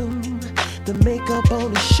perfume, the makeup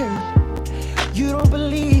on his shirt. You don't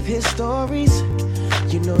believe his stories.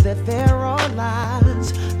 You know that there are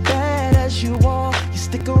lies. Bad as you are, you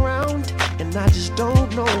stick around, and I just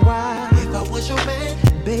don't know why. If I was your man,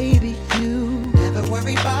 baby, you never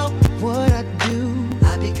worry about what I do.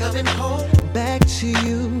 I'd to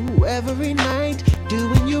you every night,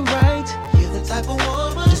 doing you right. You're the type of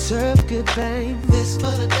woman deserve good fame. This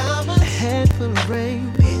for the diamonds, a head full of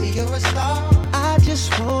rain. Baby, you're a star. I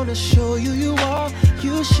just wanna show you you are.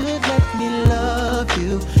 You should let me love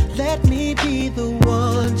you. Let me be the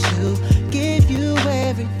one to give you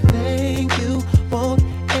everything you want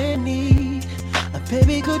and need. A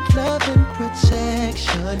baby, good love and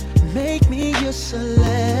protection. Make me your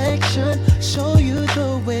selection. Show you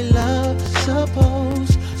the way love's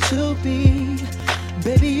supposed to be.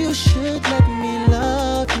 Baby, you should let me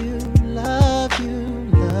love you, love you,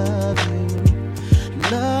 love you,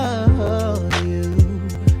 love you.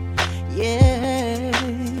 Yeah.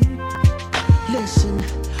 Listen,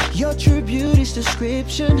 your true beauty's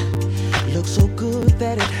description looks so good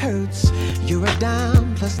that it hurts. You're a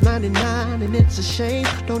dime plus 99 and it's a shame.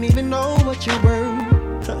 Don't even know what you're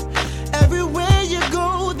worth. Everywhere you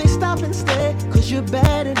go, they stop and stare, 'cause you're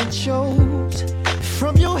bad and it shows.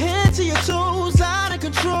 From your head to your toes, out of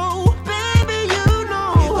control. Baby, you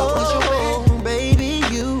know. If I was your man, baby,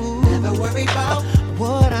 you never worry about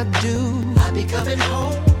what I do. I'll be coming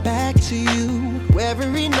home back to you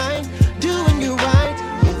every night, doing you right.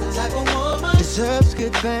 You're the type of woman deserves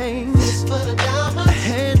good things. This for the diamonds, a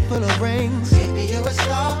handful of rings. Baby, you're a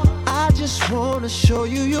star. I just wanna show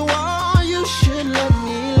you you are. You should let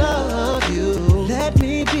me love you. Let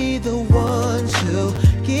me be the one to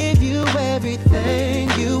give you everything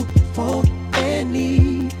you want and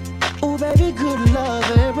need. Oh, baby, good love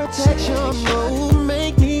and protection. Oh,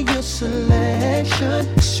 make me your selection.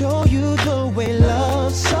 Show you the way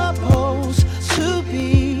love's supposed to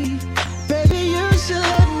be. Baby, you should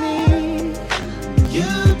let me.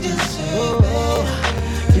 You deserve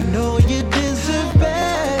better. You know you deserve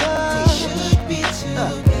better. We should be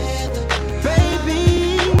together,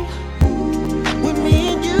 baby. With me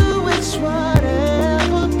and you, it's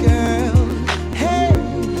whatever, girl. Hey,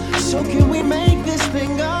 so can we make this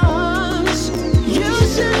thing us? You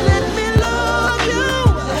should let me love you.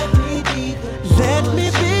 Let me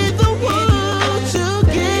be the one to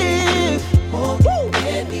give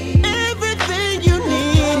everything you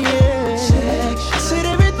need. Yeah. Said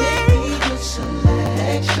everything.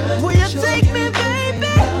 Will you take me,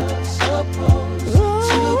 baby?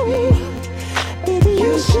 Ooh. Baby,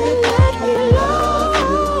 you should let me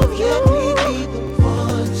love you. Let me be the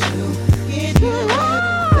one to give you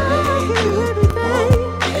everything you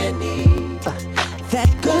want and need. That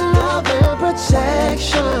good love and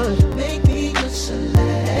protection. Make me your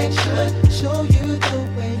selection. Show you the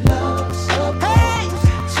way love's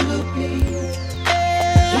supposed to be.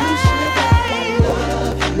 You should let me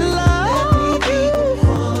love you. Let me be the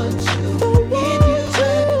one to give you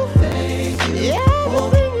everything you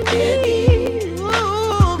want and need.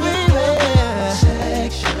 Ooh, baby.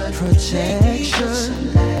 Protection,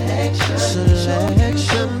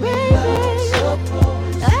 selection, baby.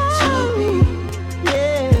 To be,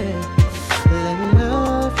 yeah. Let me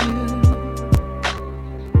love you.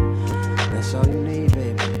 That's all you need,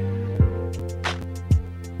 baby.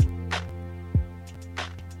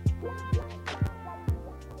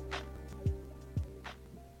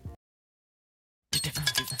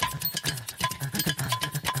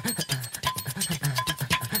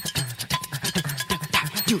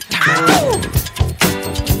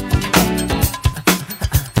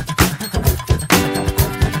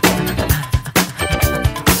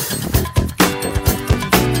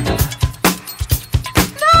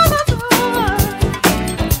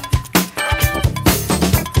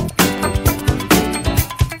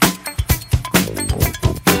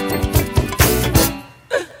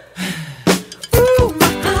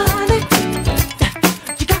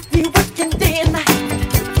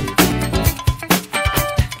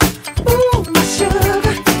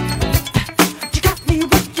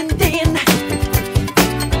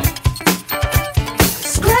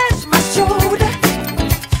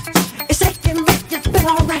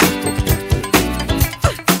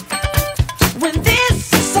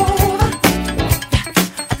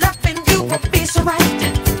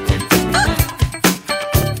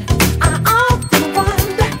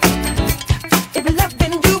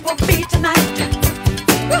 Tonight.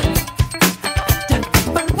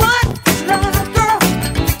 But what is love, girl?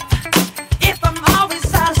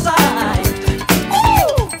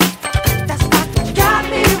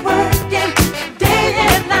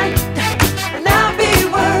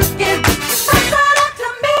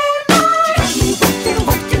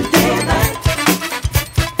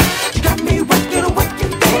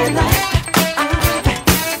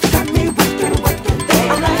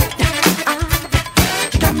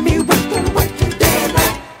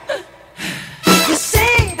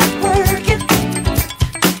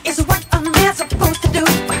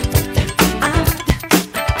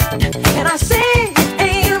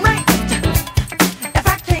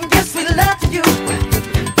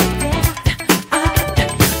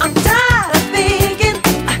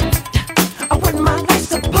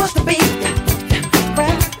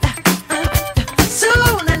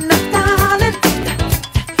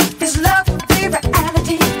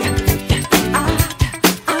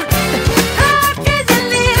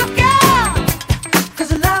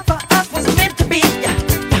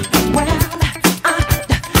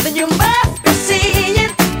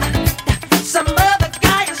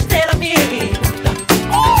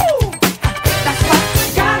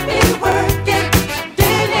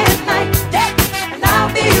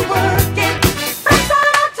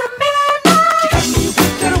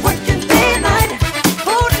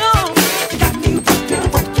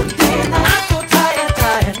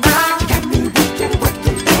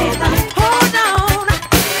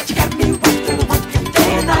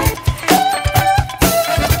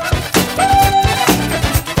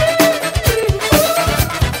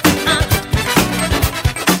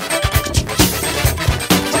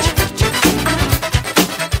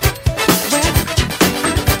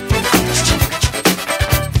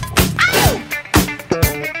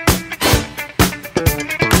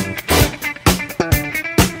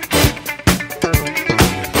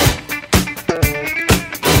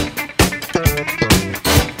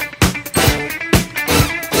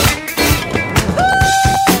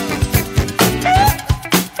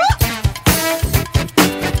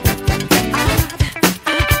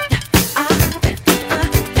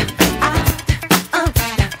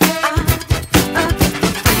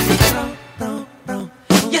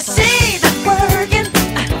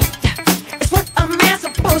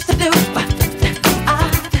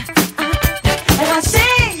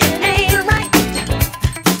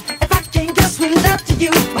 sweet love to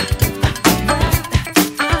you.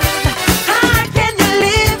 How can you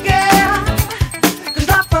live, girl? 'Cause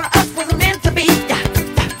love for us was meant to be.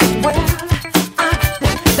 Well,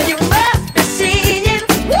 then you must be seeing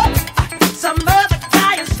some other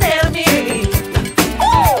guy instead of me.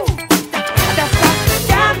 Ooh, that's what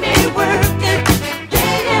got me working.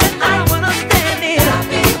 Yeah, I wanna stand it. Got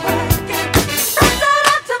me working. That's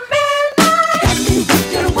up to midnight. Got me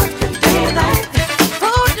working day and night.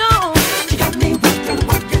 Oh no, she got me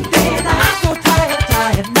working day and night. I'm so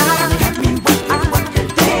tired now. Got me working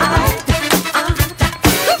day and night.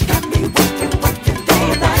 Got me working day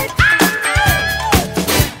and night.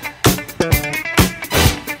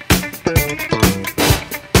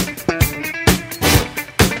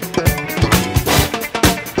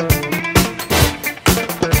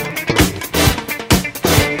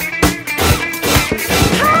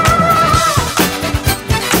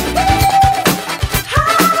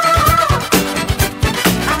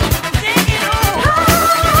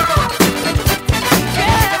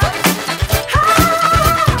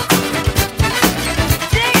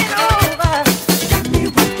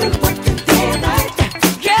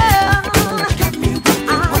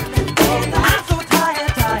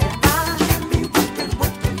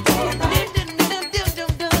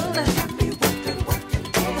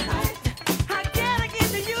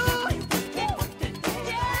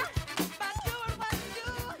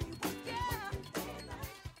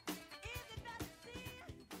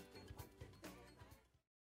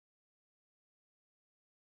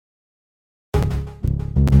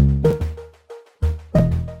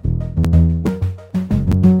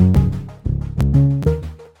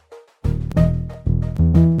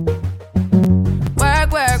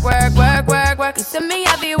 Work. You see me,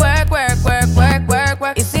 I be work.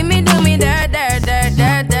 You see me do me dirt.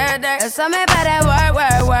 So me better work.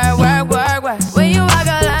 When you walk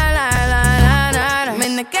a line. I'm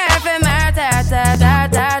in the cafe, my ta.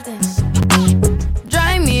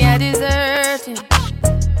 Drive me a deserting.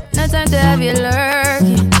 No time to have you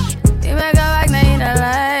lurking. You make a walk, now you don't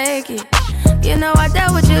like it. You know I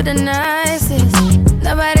dealt with you the nicest.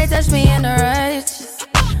 Nobody touched me in the righteous.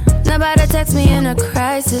 Nobody text me in a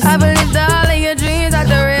crisis. I believed all of your dreams are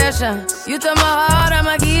duration. You took my heart, all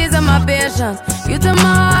my keys, and my patience. You took my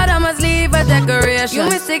heart, I must leave a decoration. You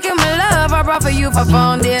mistaken my love, I brought for you for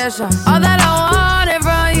foundation. All that I wanted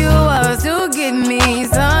from you was to give me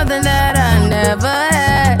something that I never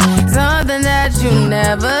had, something that you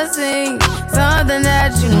never seen, something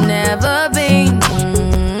that you never been.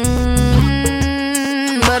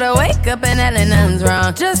 But I wake up and hell nothing's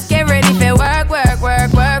wrong. Just get ready for work.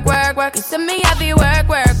 You see me, I be work.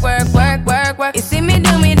 You see me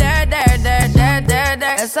do me dirt.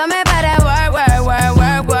 So me better work.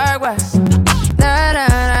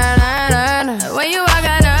 When you walk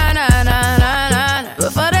out,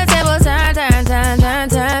 before the table turn.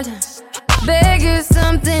 Beg you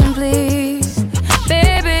something, please.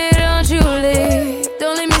 Baby, don't you leave.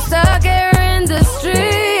 Don't leave me stuck here in the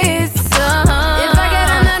streets. If I get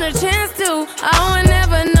another chance to, I would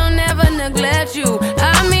never neglect you. I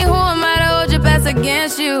mean, who am I to hold your best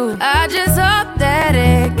against you? I just hope that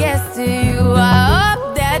it gets to you. I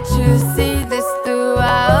hope that you see this through. I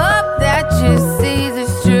hope that you see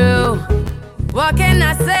this true. What can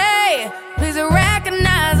I say? Please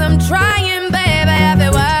recognize I'm trying, baby. I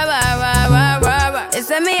feel work. It's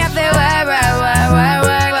me, I feel work.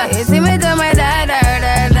 You see me do my da.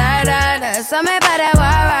 So me better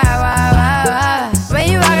work. When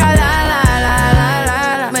you walk out,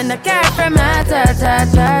 la. When the cat from my ta.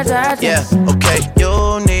 Yeah, okay,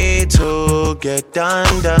 you need to get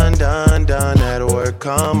done. That work,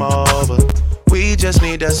 come over. We just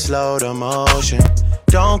need to slow the motion.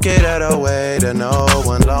 Don't get out of the way to no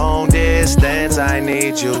one. Long distance, I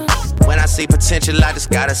need you. When I see potential, I just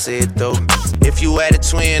gotta see it through. If you had a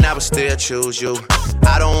twin, I would still choose you.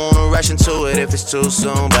 I don't wanna rush into it if it's too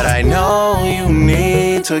soon, but I know you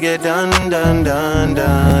need to get done.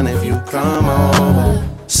 If you come over.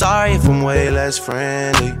 Sorry if I'm way less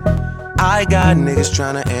friendly. I got niggas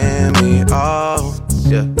tryna end me. Oh,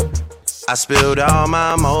 yeah. I spilled all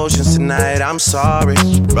my emotions tonight, I'm sorry.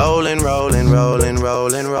 Rolling.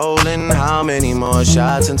 How many more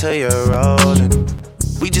shots until you're rolling?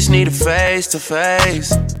 We just need a face to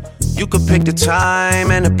face. You could pick the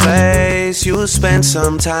time and the place. You'll spend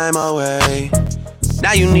some time away.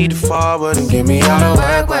 Now you need to forward and give me all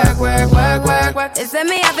the work. It's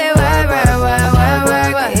me, I feel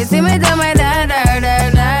work. You see me do my da.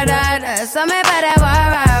 So me better work.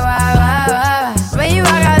 When you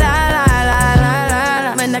walk out,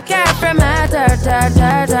 la. When the cat from my dirt.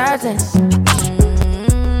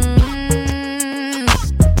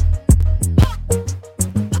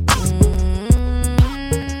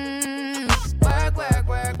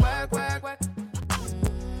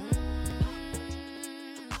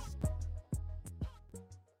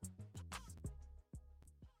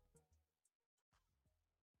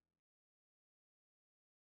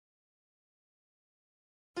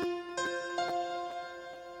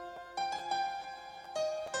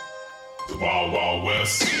 Wild Wild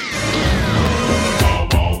West. The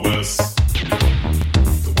Wild Wild West.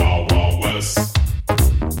 The Wild Wild West.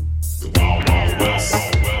 The Wild Wild West.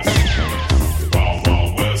 The Wild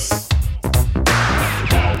Wild West. The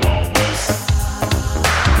Wild Wild West.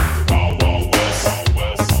 The Wild Wild West.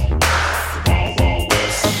 The Wild Wild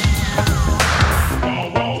West. The Wild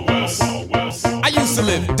Wild West. I used to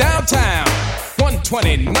live downtown,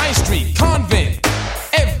 129th Street, Convent.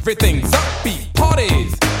 Everything's upbeat,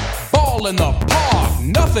 parties, ball in the park,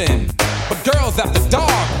 nothing but girls after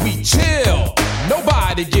dark. We chill,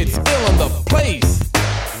 nobody gets ill in the place.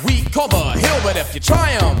 We call the hill, but if you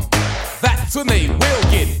try 'em, that's when they will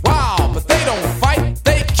get wild. But they don't fight,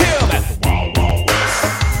 they kill. That's the Wild Wild West.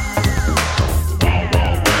 The Wild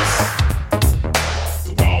Wild West.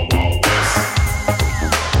 The Wild Wild West.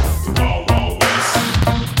 The Wild Wild West.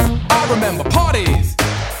 I remember parties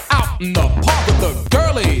out in the park with the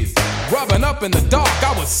girlies, rubbing up in the dark.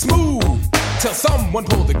 I was smooth till someone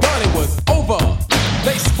pulled the gun. It was over.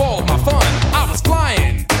 They spoiled my fun. I was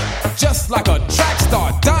flying just like a track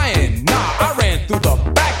star, dying. Nah, I ran through the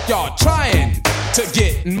backyard trying to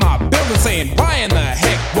get in my building, saying, why in the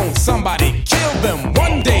heck won't somebody kill them?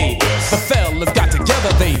 One day the fellas got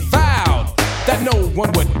together. They vowed that no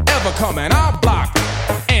one would ever come in our block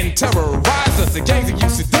and terrorize us. The gangs that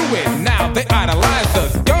used to do it, now they idolize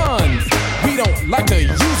us. Guns, we don't like to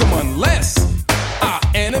use them unless our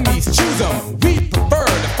enemies choose them. We prefer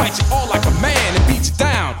to fight you all like a man and beat you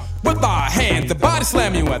down with our hands and body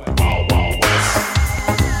slam you at the Wild Wild West.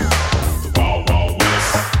 The Wild Wild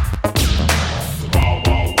West. The Wild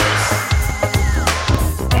Wild West.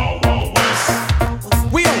 The Wild Wild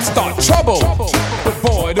West. We don't start trouble, but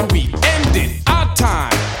boy do we end it. Our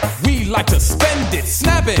time, we like to spend it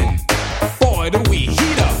snapping. Boy do we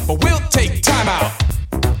heat up, but we'll take time out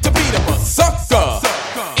to beat up a sucker.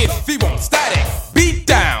 If he wants static, beat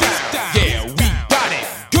down. Yeah, we got it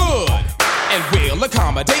good, and we'll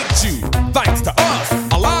accommodate you. Thanks to us,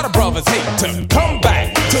 a lot of brothers hate to come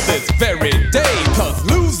back to this very day. Cause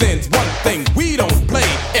losing's one thing we don't play.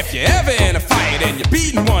 If you're ever in a fight and you're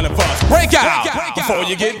beating one of us, break out before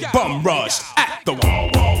you get bum rushed at the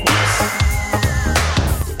Wild Wild West.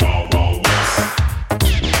 The Wild Wild West.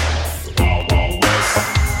 The Wild Wild West.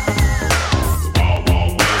 The Wild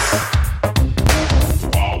Wild West. The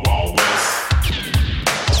Wild Wild West. The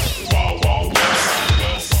Wild Wild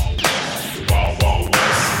West. The Wild Wild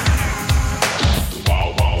West. The Wild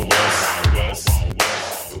Wild West.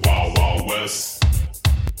 The Wild Wild West.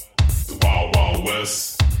 The Wild Wild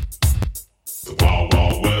West. The Wild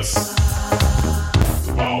Wild West.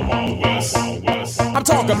 The Wild Wild West. I'm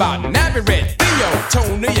talking about Nappy Red, Theo,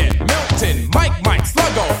 Tony and Milton, Mike,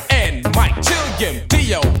 Sluggo and Mike, Chilliam,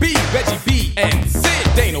 D.O.B, Reggie B and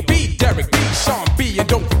Sid, Dano B, Derek B, Sean B, and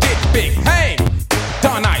don't forget Big Hank,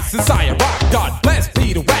 Don Ice and Sire Rock, God bless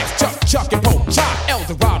Peter Wax, Chuck and Pope Chop,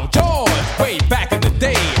 Eldorado George. Way back in the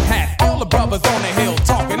day, had all the brothers on the hill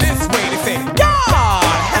talking this way. They said, God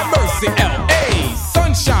have mercy, L.A.,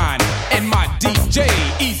 Sunshine, and my DJ,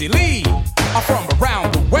 Easy Lee, are from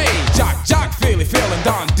around the way. Jock, Philly, Phil, and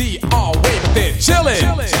Don D all way, but they're chillin'.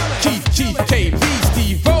 Keith, KB,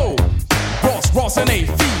 Steve-O, Ross, and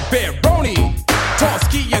A.V., Baroni,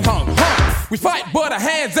 Torsky, and Hung. We fight but our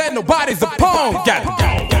hands and nobody's a pawn. Got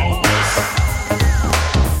it.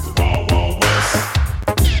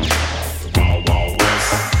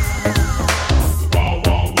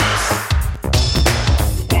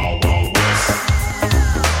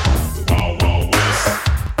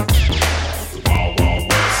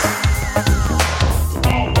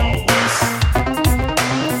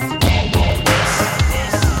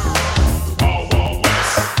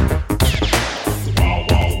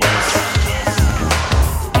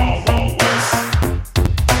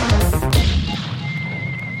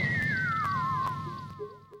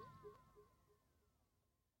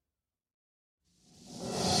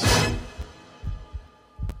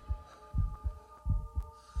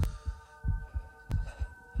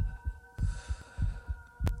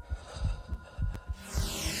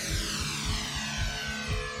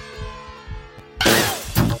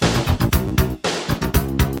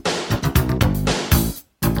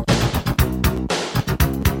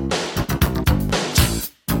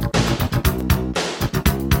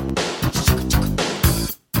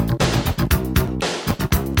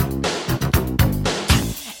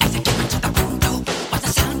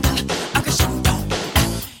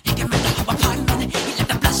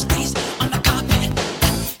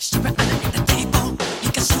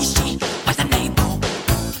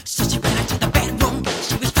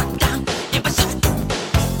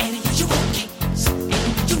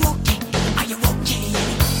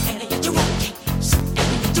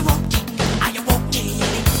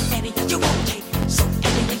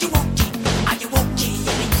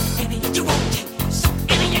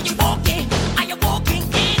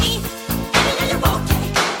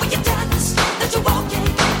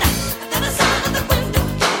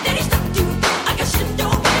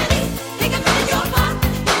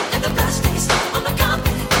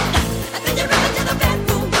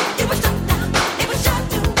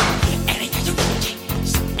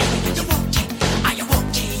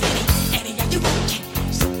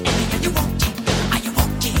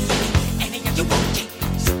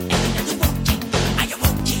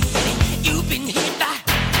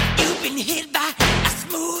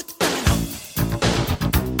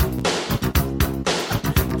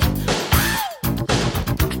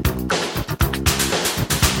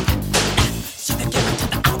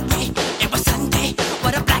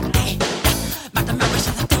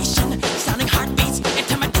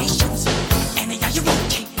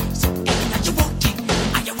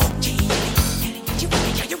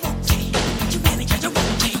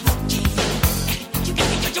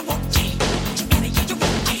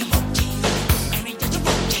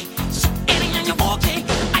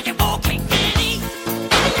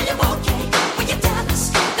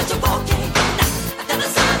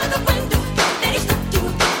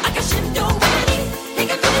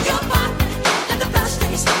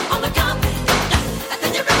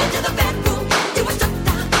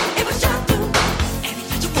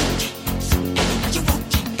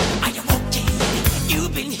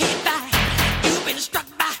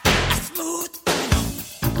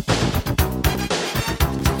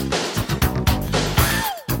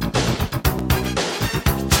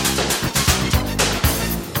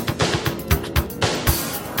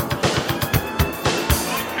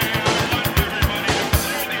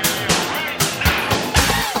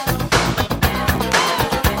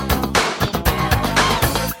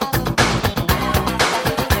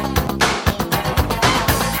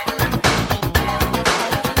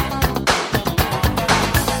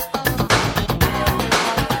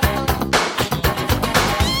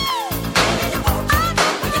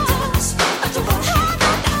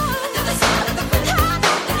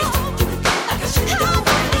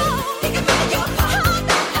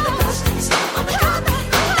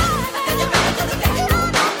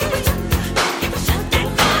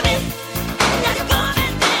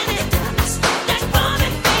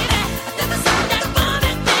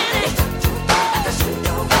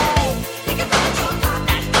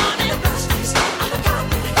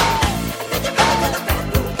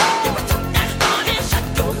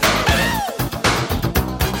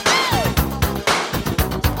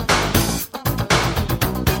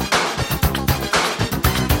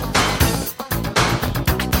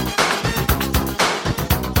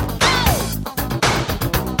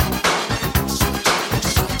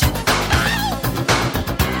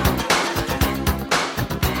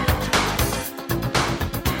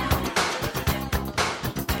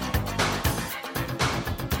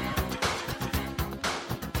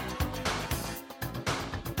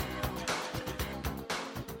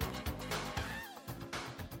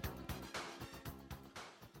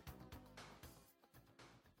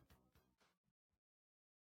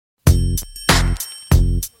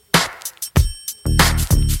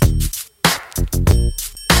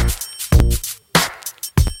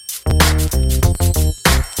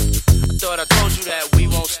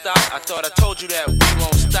 stop. I thought I told you that we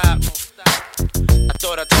won't stop. I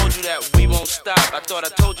thought I told you that we won't stop. I thought I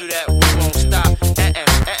told you that we won't stop.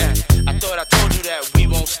 I thought I told you that we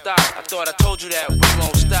won't stop. I thought I told you that we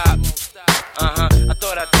won't stop. I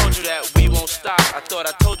thought I told you that we won't stop. I thought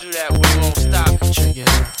I told you that we won't stop. Check it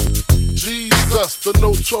out. Jesus, the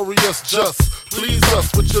notorious just. Please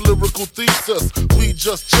us with your lyrical thesis. We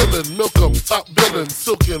just chillin', milk 'em, top billin',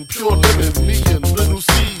 silkin', pure linen, me and little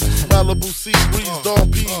C's, Malibu sea breeze, dawn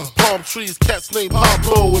peas, palm trees, cats named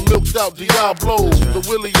Pablo and milked out Diablo. The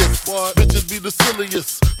williest, bitches be the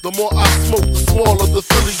silliest. The more I smoke, the smaller the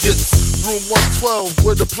Philly gets. Room 112,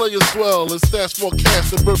 where the players dwell, and stash more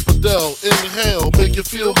cash than Bert Fidel. Inhale, make you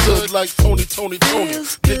feel good like Tony.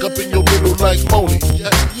 Pick up in your middle like Moni.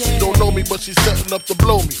 She don't know me, but she's setting up to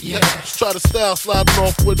blow me. Try to style sliding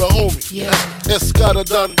off with a homie. Escada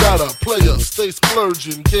Dangada, player, stay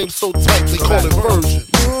splurging. Game so tight, they call it version.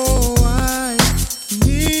 Oh, I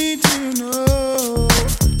need to know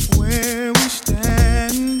where we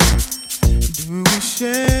stand. Do we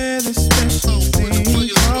share the special thing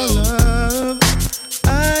called love?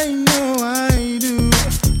 I know I do.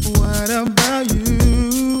 What about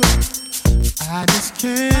you? I just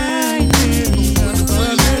can't get enough of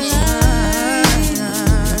your time.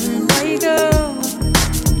 Where you go?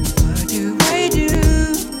 What do I do?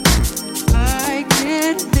 I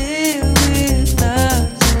can't live without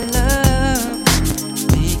your love.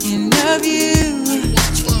 Thinking of you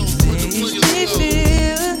makes me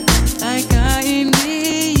feel like I am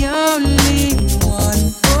the only one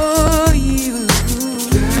for you.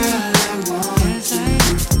 Girl, I want to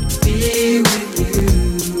be with you.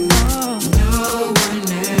 No one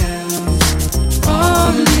else,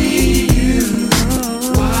 only you.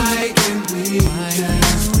 Why can't we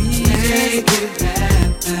just make it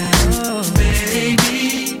happen? Baby,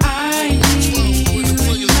 I need you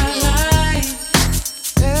in my life.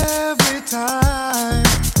 Every time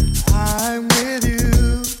I'm with you,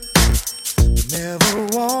 never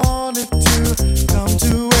wanted to come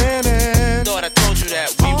to an end. Thought I told you that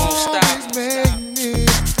we won't stop. Always make me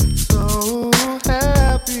so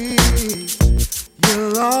happy.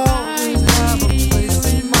 You'll always have a place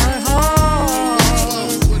in my heart.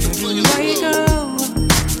 Where you go?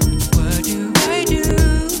 What do I do?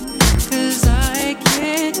 'Cause I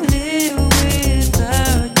can't live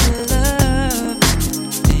without your love.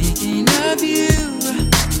 Thinking of you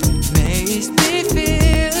makes me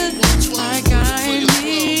feel like I'm the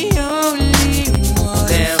only one.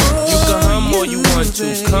 Damn, you can hum all you want to,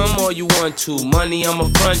 come all you want to. Money, I'ma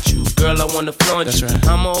front you. Girl, I wanna flaunt you.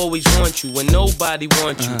 I'ma always want you when nobody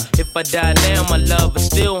wants you. If I die now, my love will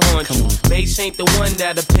still haunt you. Mace ain't the one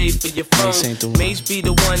that'll pay for your phone. Mace be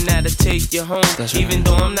the one that'll take you home. Even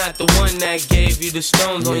though I'm not the one that gave you the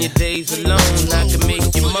stones on your days alone, I can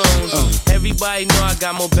make you moan. Everybody know I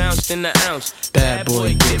got more bounce than an ounce. Bad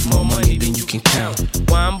boy, get more money than you can count.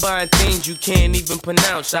 Why I'm buying things you can't even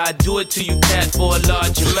pronounce. I do it to you, cat, for a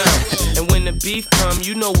large amount. And when the beef come,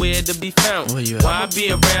 you know where to be found. Why I be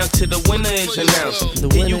around till the winner is announced?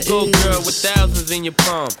 Then you go, girl, with thousands in your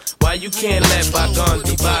palm. Why you can't let bygones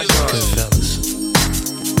be bygones?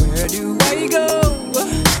 Where do I go?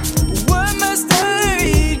 What must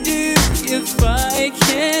I do if I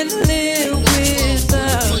can't live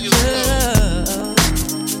without love?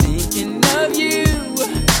 Thinking of you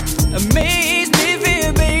makes me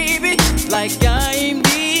feel, baby, like I'm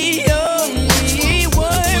the only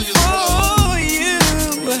one for you.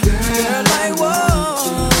 Girl, I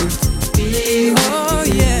want be with oh,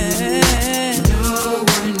 yeah. No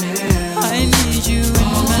one else. I need you in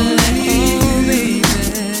my life, baby.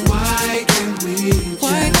 Why can't we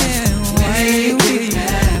make it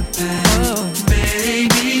happen? Oh,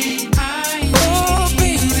 baby,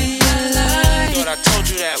 baby, I like. Thought I told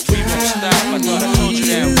you that we won't stop. I thought I told you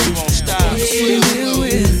that we won't stop.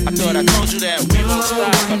 I thought I told you that we won't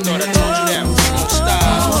stop. I thought I told you that we won't stop. I thought I told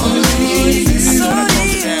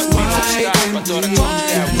you that we won't stop. I thought I told you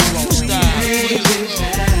that we won't stop. I thought I told you that we won't stop.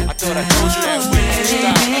 I thought I told you that we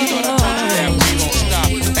won't stop.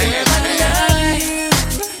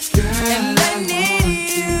 And I need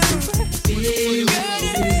you.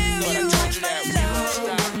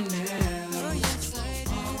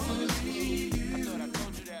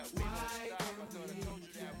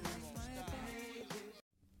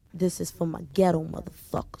 This is for my ghetto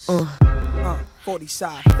motherfuckers. 40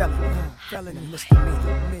 side felony,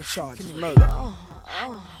 misdemeanor, charge murder.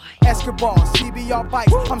 Escobar, CBR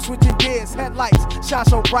bikes, I'm switching gears, headlights shine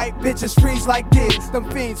so bright, bitches freeze like this. Them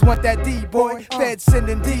fiends want that D, boy. Feds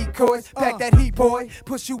sending decoys, pack that heat, boy.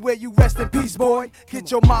 Push you where you rest in peace, boy.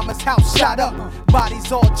 Get your mama's house shot up,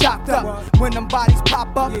 bodies all chopped up. When them bodies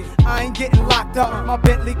pop up, I ain't getting locked up. My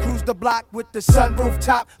Bentley cruise the block with the sunroof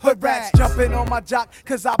top. Hood rats jumping on my jock,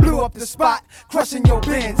 cause I blew up the spot. Crushing your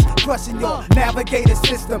bins, crushing your navigator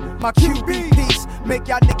system. My QB piece, make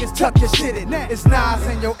y'all niggas tuck your shit in. It's Nas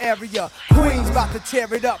in your area. Queens about to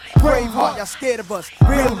tear it up. Braveheart, y'all scared of us.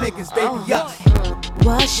 Real niggas, they be up.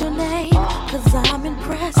 What's your name? Cause I'm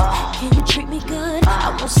impressed. Can you treat me good?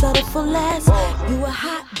 I won't settle for less. You a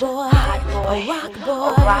hot boy, a rock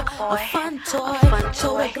boy, a fun toy,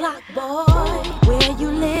 toy Glock boy. Where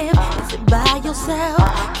you live? Is it by yourself?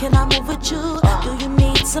 Can I move with you? Do you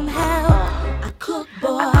need some help? I cook,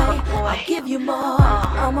 boy, I give you more.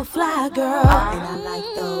 I'm a fly girl, and I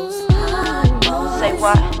like those hot boys. Say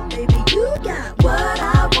what? Baby, you got what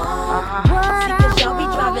I want. See, cause y'all be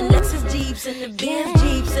driving Lexus Jeeps and the Benz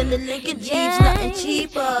Jeeps and the Lincoln Jeeps, nothing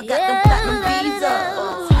cheaper. Got them platinum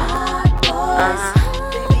visas. Hot boys,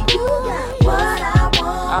 baby, you got what I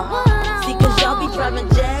want. See, cause y'all be driving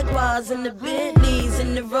Jaguars and the Bentleys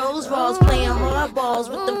and the Rolls Royce, playing hardballs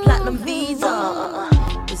with them platinum visas.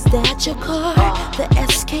 Is that your car, the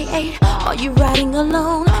SK8? Are you riding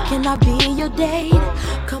alone? Can I be your date?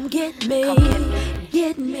 Come get me,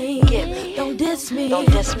 get me. Don't diss me,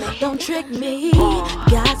 don't trick me.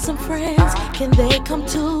 Got some friends, can they come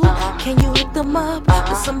too? Can you hook them up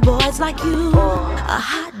with some boys like you? A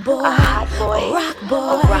hot boy, a rock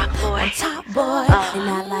boy, a top boy, and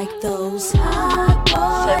I like those hot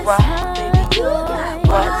boys. Say what? Baby, you got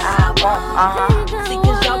what I want. See,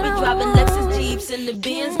 cause y'all be driving Lexus Jeeps and the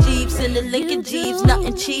Benz Jeeps and the Lincoln Jeeps,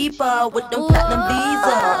 nothing cheaper with them platinum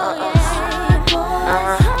visas.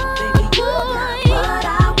 Baby, you got what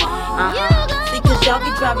I want. See, cause y'all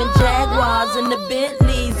be driving Jaguars and the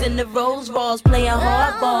Bentleys and the Rolls Royce, playing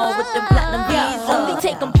hardball with them platinum visas. Only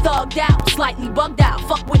take them thugged out, slightly bugged out,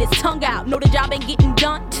 fuck with his tongue out. Know the job ain't getting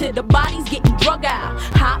done till the body's getting drug out.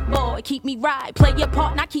 Hot boy, keep me right, play your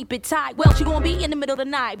part and I keep it tight. Well, she gon' be in the middle of the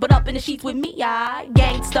night, but up in the sheets with me, I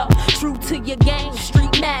gangsta, true to your game,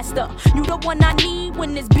 street master. You the one I need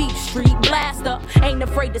when this beef street blaster. Ain't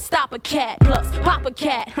afraid to stop a cat, plus pop a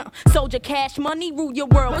cat. Soldier cash money, rule your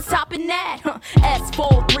world, what's topping that?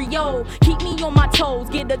 S430, keep me on my toes,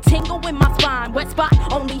 get a tingle in my spine. Wet spot,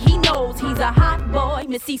 only he knows he's a hot boy.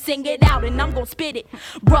 Missy sing it out and I'm gon' spit it.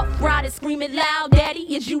 Rough riders screaming loud,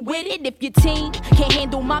 daddy, is you with it? If your team can't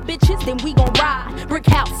handle my bitches, then we gon' ride. Brick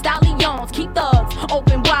house, stallions, keep thugs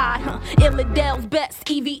open wide. Illadel's best,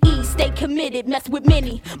 EVE, stay committed, mess with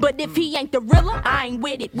many. But if he ain't the realer, I ain't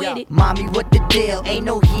with it, with it. Mommy, what the deal? Ain't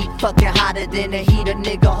no heat fucking hotter than a heater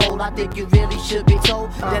nigga hold. I think you really should be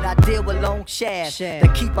told that I deal with long shafts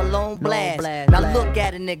that keep a long blast. Now look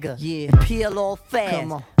at a nigga, and peel off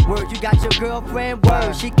fast. Word, you got your girlfriend,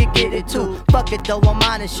 word, she can get it too. Fuck it though, I'm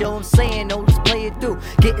honest, yo, I'm saying, no, let's play it through.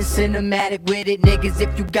 Getting cinematic with it, niggas,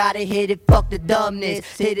 if you gotta hit it, fuck the dumbness.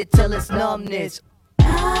 Hit it till it's numbness.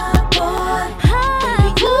 Hot boy, baby,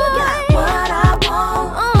 you got what I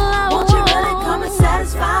want. Won't you really come and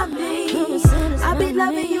satisfy me? I be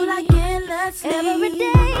loving you like endlessly, every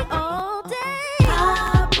day, all day.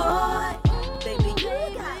 Hot boy, baby, you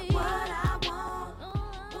got what I want.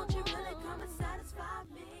 Won't you really come and satisfy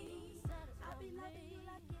me? I be loving you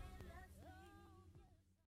like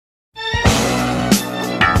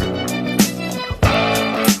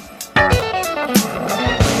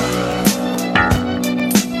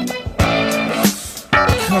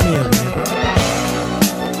Come here, man.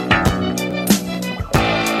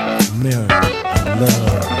 Mirror of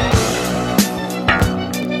love.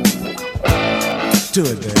 Do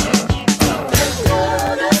it, baby.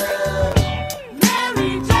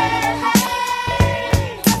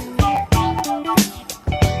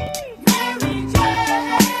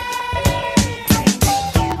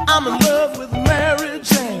 I'm in love with Mary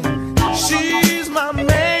Jane. She's my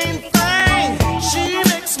main thing. She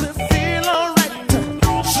makes me feel alright.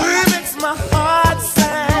 She makes my heart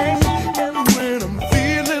sing. And when I'm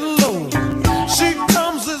feeling low, she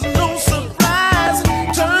comes as no surprise.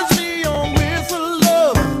 Turns me on with her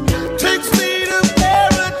love. Takes me to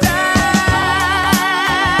paradise.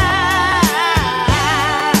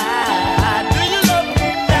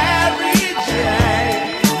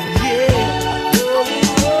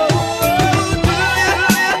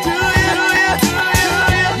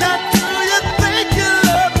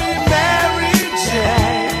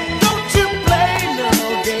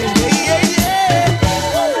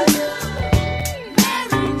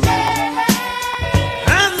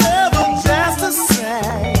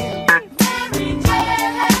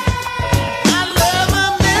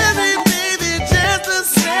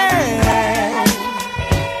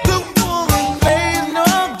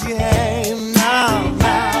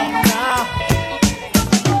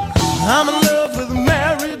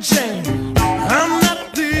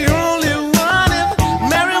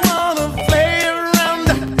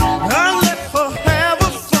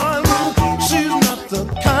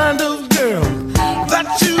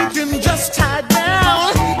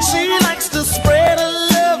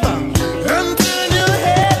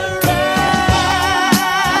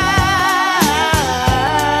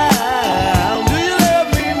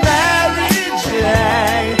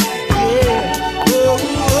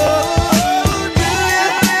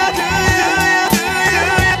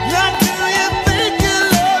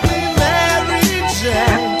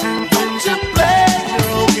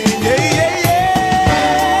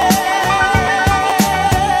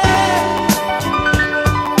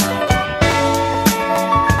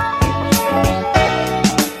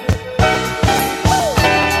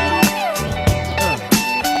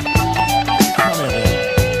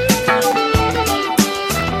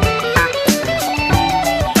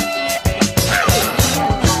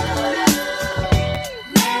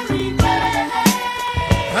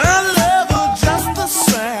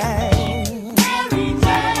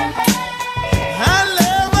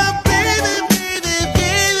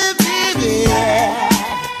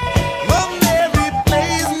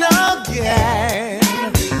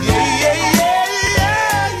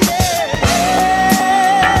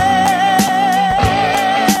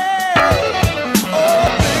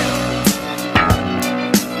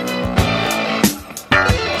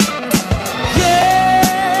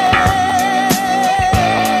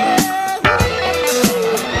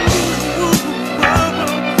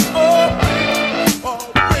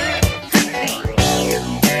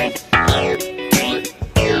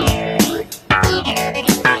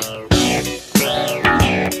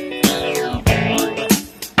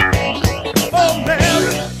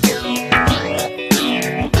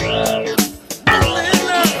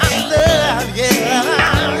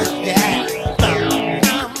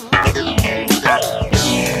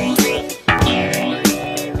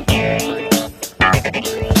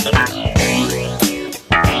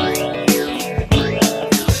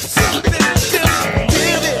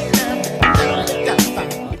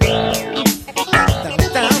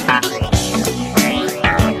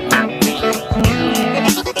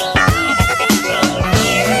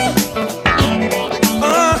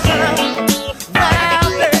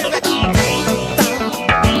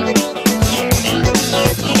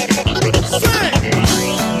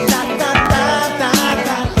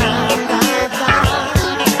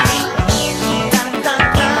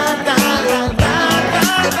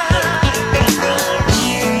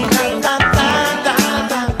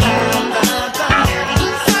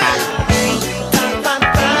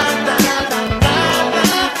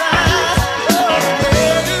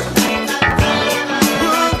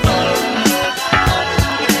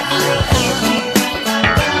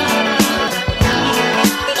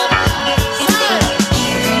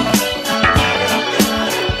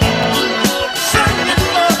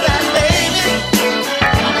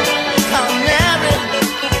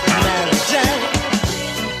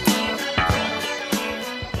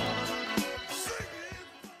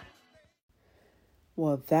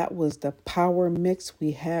 that was the power mix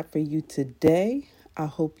we had for you today. I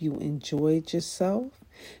hope you enjoyed yourself.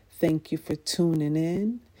 Thank you for tuning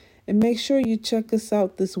in. And make sure you check us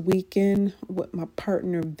out this weekend with my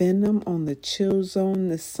partner Venom on the Chill Zone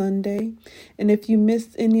this Sunday. And if you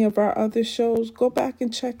missed any of our other shows, go back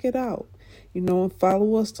and check it out. And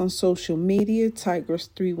follow us on social media,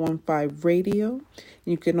 Tigress315 Radio.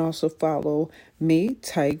 You can also follow me,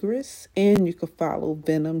 Tigress, and you can follow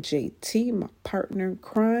Venom JT, my partner in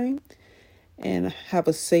crime. And have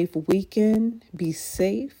a safe weekend. Be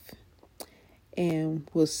safe. And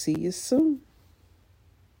we'll see you soon.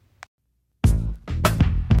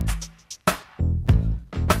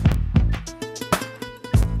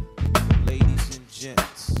 Ladies and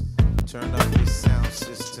gents, turn up your sound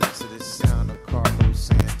system to the sound of Carlos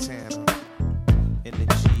Santana in the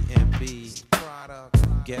GMB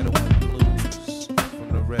Ghetto and Blues from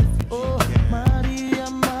the Refugee Camp. Maria,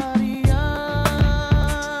 Maria,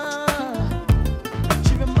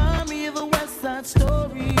 she remind me of a West Side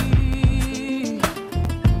Story.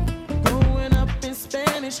 Growing up in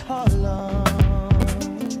Spanish Harlem,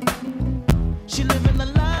 she living a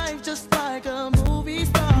life just like a movie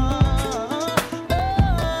star.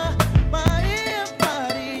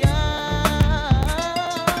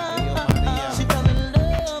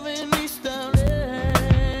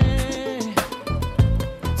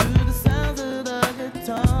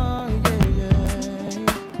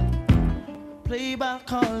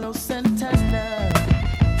 Carlos Santana.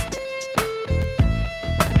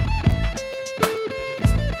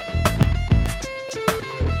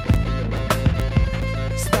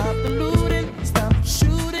 Stop the looting, stop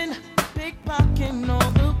shooting, pickpocketing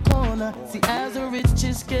on the corner. See, as the rich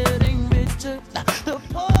is getting richer, the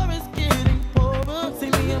poor is getting poorer.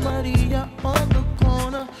 See me and Maria on the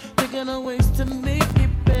corner, thinking of ways to make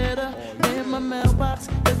it better. In my mailbox,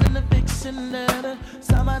 there's an eviction letter.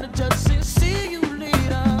 Somebody judge and see you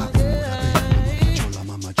later.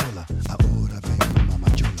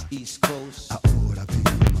 East Coast. Ahora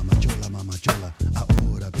vengo, mama chola.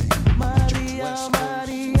 Ahora vengo, Maria,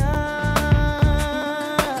 Maria.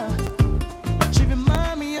 She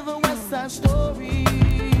remind me of a West Side Story.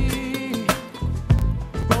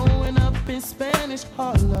 Growing up in Spanish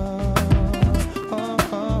Harlem.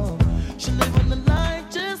 She live on the life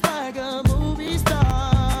just like a movie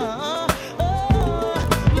star.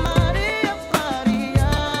 Maria, Maria.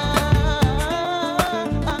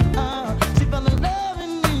 She fell in love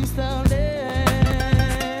in East LA.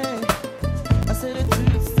 I said it to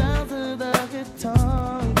the sounds of the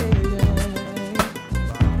guitar, yeah.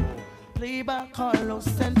 Played by Carlos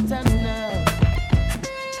Santana.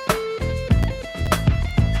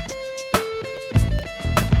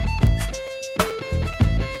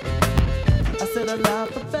 I said a la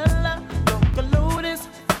favela, local notice.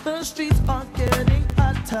 The streets are getting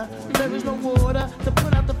hotter. There is no water to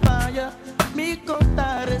put out the fire. Mi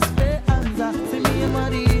contar esperanza. See me and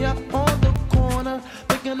Maria on the corner,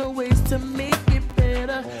 thinking of ways to make it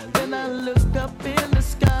better. Then I look up in the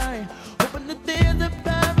sky, hoping that there's a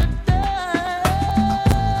paradise.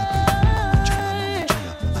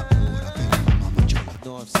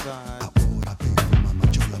 North side.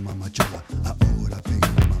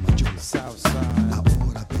 South side.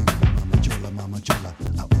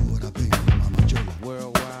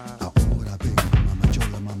 Worldwide.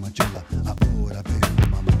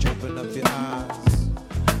 Open up your eyes.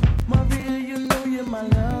 Maria, you know you're my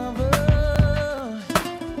lover.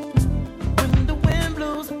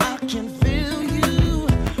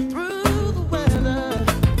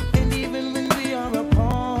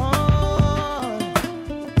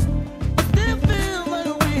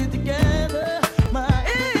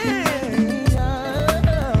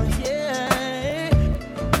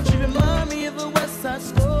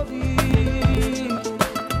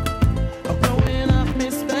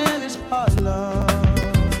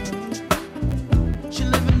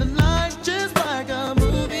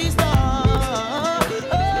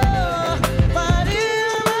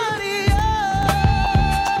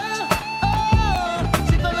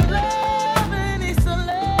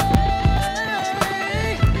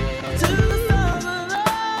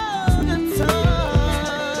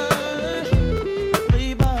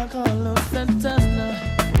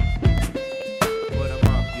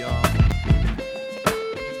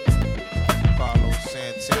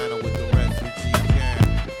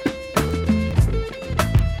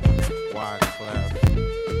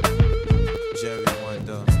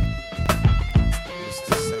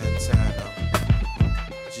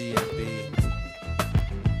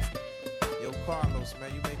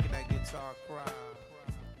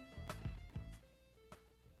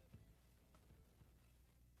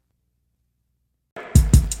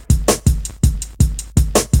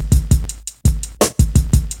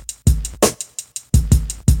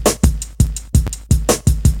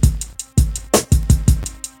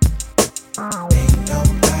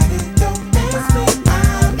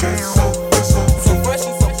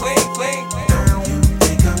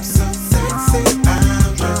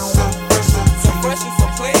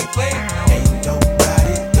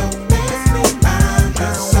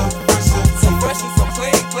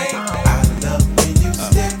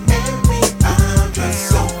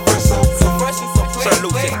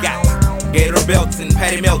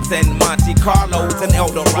 Patty Milks and Monte Carlos and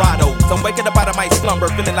Eldorados. I'm waking up out of my slumber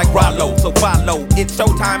feeling like Rollo, so follow. It's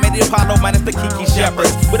showtime at the Apollo minus the Kiki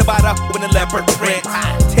Shepherds. With about a with a leopard print.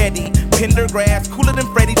 Teddy, Pendergrass, cooler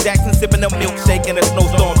than Freddie Jackson, sipping a milkshake in a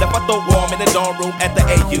snowstorm. Left my throat warm in the dorm room at the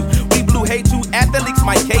AU. We blew hay to athletes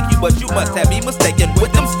might cake you, but you must have me mistaken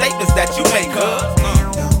with them statements that you make,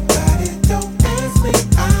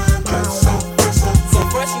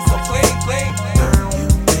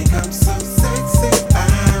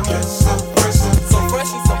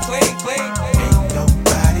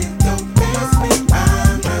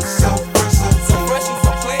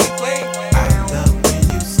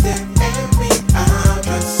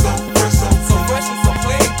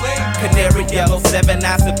 Yellow 7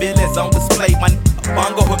 9 civilians on display. My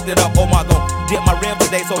bongo hooked it up. Oh my god, dip my rim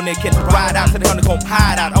today so they can ride out to the honeycomb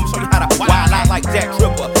hide out. I'm show you how to wild out like Jack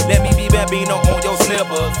Tripper. Let me be Bambino on your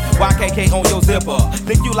slippers, YKK on your zipper.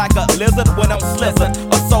 Think you like a lizard when I'm slizzard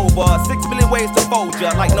or sober? 6 million ways to fold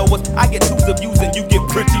ya. Like Noah's, I get 2s of views and you get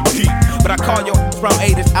pretty deep. But I call you from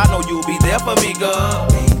 80s, I know you'll be there for me,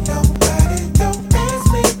 girl.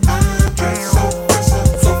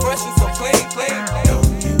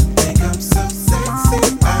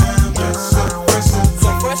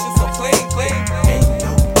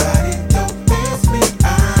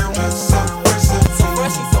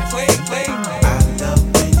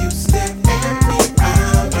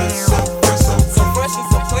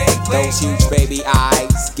 Huge baby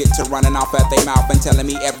eyes get to running off at their mouth and telling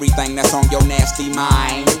me everything that's on your nasty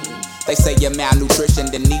mind. They say you're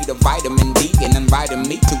malnutrition, then need a vitamin D, and inviting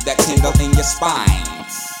me to that tingle in your spine.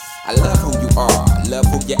 I love who you are, love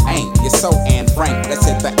who you ain't. You're so Anne Frank. Let's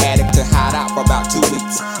hit the attic to hide out for about 2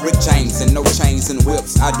 weeks. Rick James and no chains and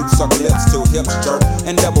whips. I do suck lips till hips jerk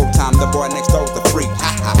and double time. The boy next door's the freak.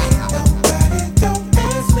 Ha ha ha.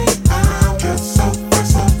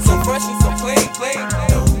 So fresh and so clean, clean.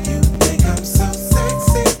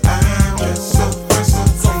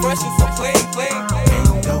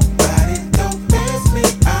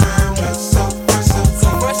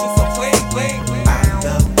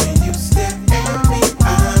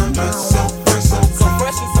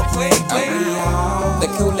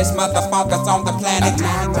 Motherfuckers on the planet.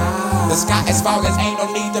 The sky is falling, ain't no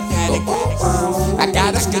need to panic. I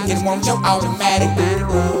got a stick and want your automatic.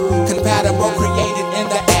 Compatible, created in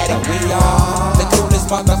the attic. We are the coolest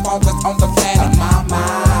motherfuckers on the planet.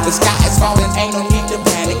 The sky is falling, ain't no need to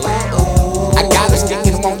panic. I got a stick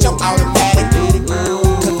and want your automatic.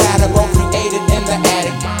 Compatible, created in the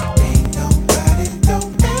attic.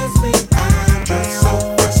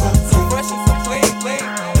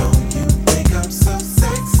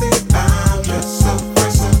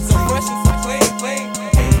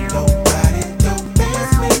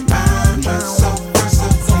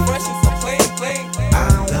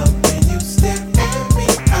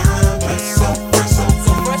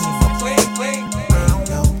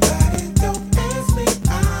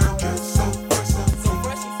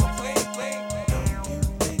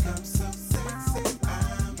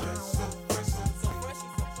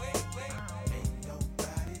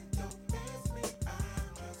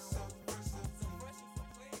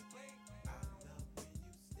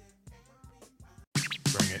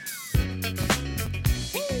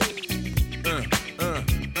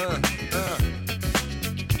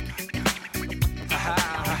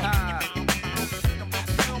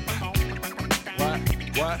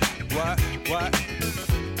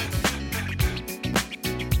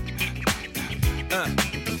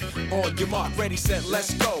 On your mark, ready, set,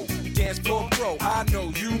 let's go. Dance floor pro, I know,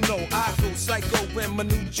 you know, I go psycho when my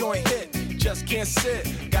new joint hit. Just can't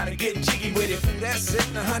sit, gotta get jiggy with it. Ooh, that's it,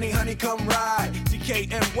 now honey, honey, come ride.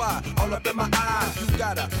 DKNY, all up in my eye. You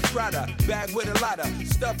got a Prada bag with a lot of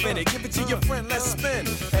stuff in it. Give it to your friend, let's spin.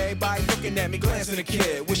 Everybody looking at me, glancing a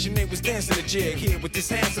kid. Wishing they was dancing a jig here with this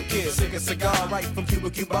handsome kid. Sick a cigar right from Cuba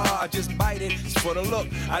Cuba. I just bite it, it's for the look,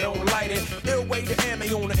 I don't light it. Ill way to ammo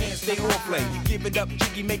on the hand, stay on play. Give it up,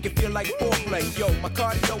 jiggy, make it feel like foreplay. Yo, my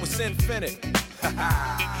cardio is infinite.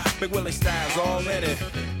 Big Willie style's all in it.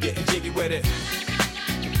 Getting jiggy with it.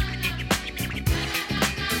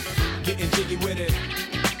 Getting jiggy with it.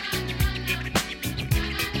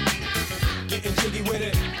 Getting jiggy with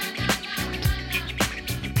it.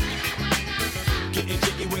 Getting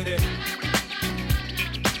jiggy with it.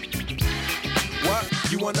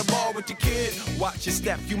 What? You on the ball with your kid? Watch your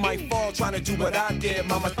step, you might fall trying to do what I did.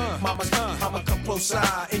 Mama, I'ma come close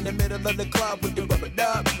side in the middle of the club with the rubber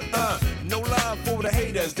dub. No love for the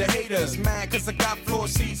haters, mad cause I got floor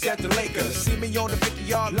seats at the Lakers. See me on the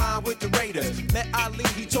 50-yard line with the Raiders. Met Ali,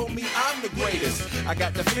 he told me I'm the greatest. I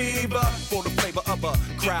got the fever for the flavor of a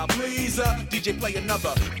crowd pleaser. DJ play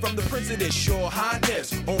another from the Prince of this Your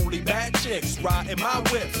Highness. Only bad chicks riding my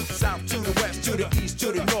whip. South to the west, to the east,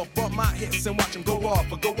 to the north. Bump my hits and watch them go off.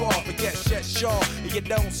 And yes, sure, you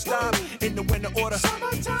don't stop in the winter order.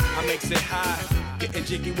 I makes it high, getting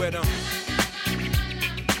jiggy with them.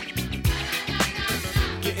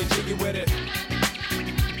 Getting jiggy with it.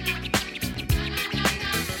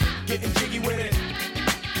 Getting jiggy with it.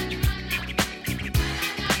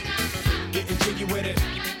 Getting jiggy with it.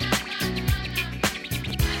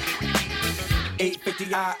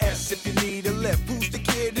 850 IS if you need a lift. Who's the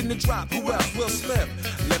kid in the drop? Who else? Will Smith.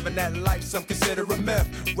 Living that life, some consider a myth.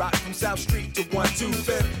 Rock from South Street to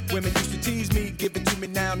 125th. Women used to tease me, give it to me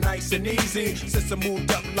now nice and easy. Since I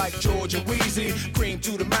moved up like George and Wheezy, cream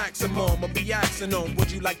to the maximum. I'll be asking them,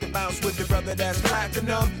 would you like to bounce with your brother that's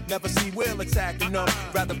platinum? Never see Will attacking them.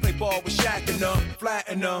 Rather play ball with Shaq and them,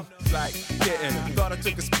 flatten them. Like getting, thought I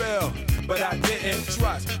took a spell, but I didn't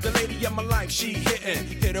trust the lady of my life. She hitting,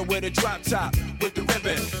 hit her with a drop top with the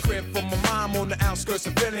ribbon. Crib for my mom on the outskirts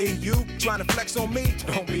of Philly. You trying to flex on me?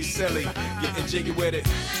 Don't be silly. Getting jiggy with it.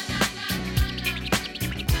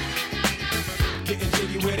 Getting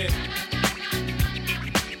jiggy with it.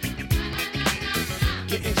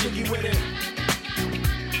 Getting jiggy with it.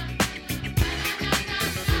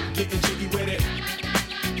 Getting jiggy with it.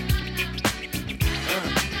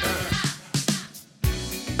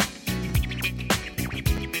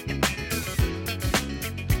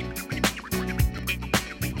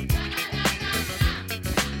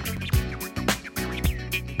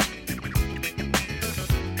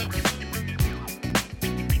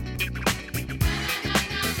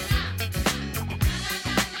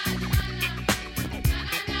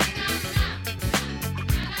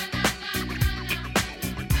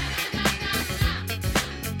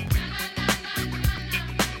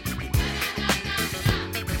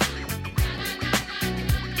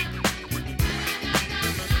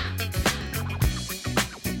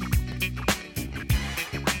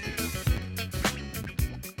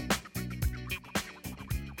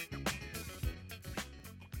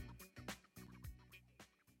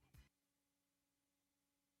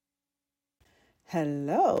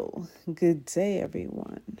 Hello, good day,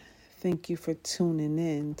 everyone. Thank you for tuning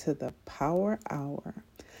in to the Power Hour.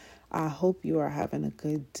 I hope you are having a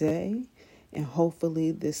good day, and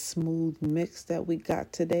hopefully this smooth mix that we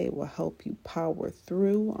got today will help you power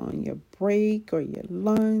through on your break or your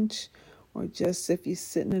lunch, or just if you're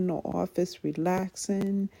sitting in the office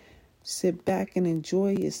relaxing, sit back and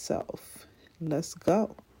enjoy yourself. Let's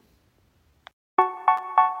go.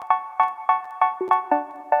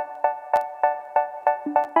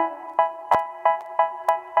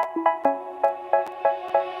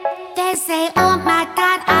 They say, oh my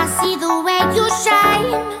God, I see the way you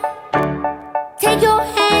shine. Take your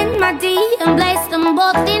hand, my dear, and place them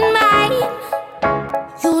both in mine.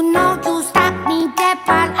 You know you stopped me dead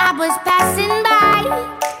while I was passing by.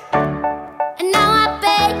 And now I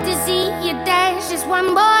beg to see you dance just one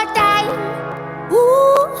more time.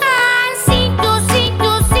 Ooh, I see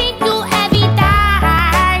you every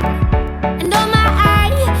time. And oh my,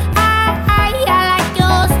 I like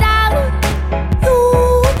your style.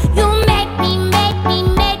 You make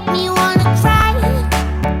me wanna cry.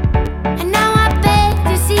 And now I beg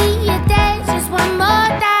to see you dance just one more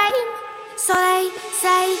time. So they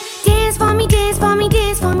say, dance for me, dance for me,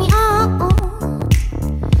 dance for me, oh.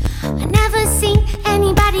 I never seen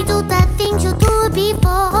anybody do the things you do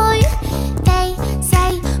before. They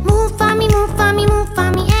say, move for me, move for me, move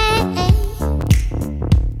for me, eh.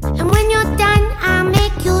 And when you're done, I'll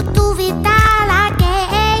make you do it all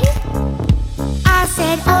again. I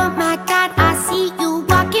said, oh my God, I see you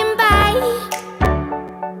walking by.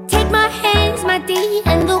 Take my hands, my dear,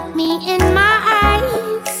 and look me in my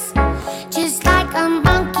eyes. Just like a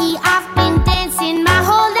monkey, I've been dancing my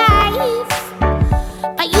whole life.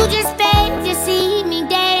 But you just beg to see me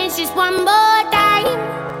dance just one more time.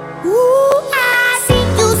 Ooh, I see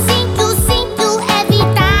you every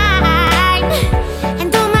time.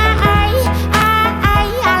 And oh my,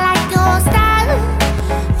 I like your style.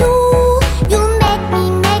 You make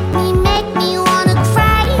me wanna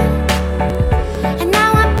cry. And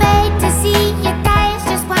now I beg to see you dance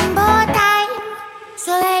just one more time.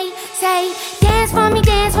 So they say, dance for me,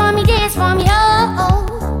 dance for me, dance for me,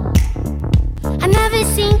 oh. I never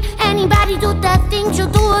seen anybody do the things you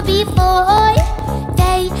do before.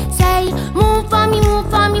 They say, move for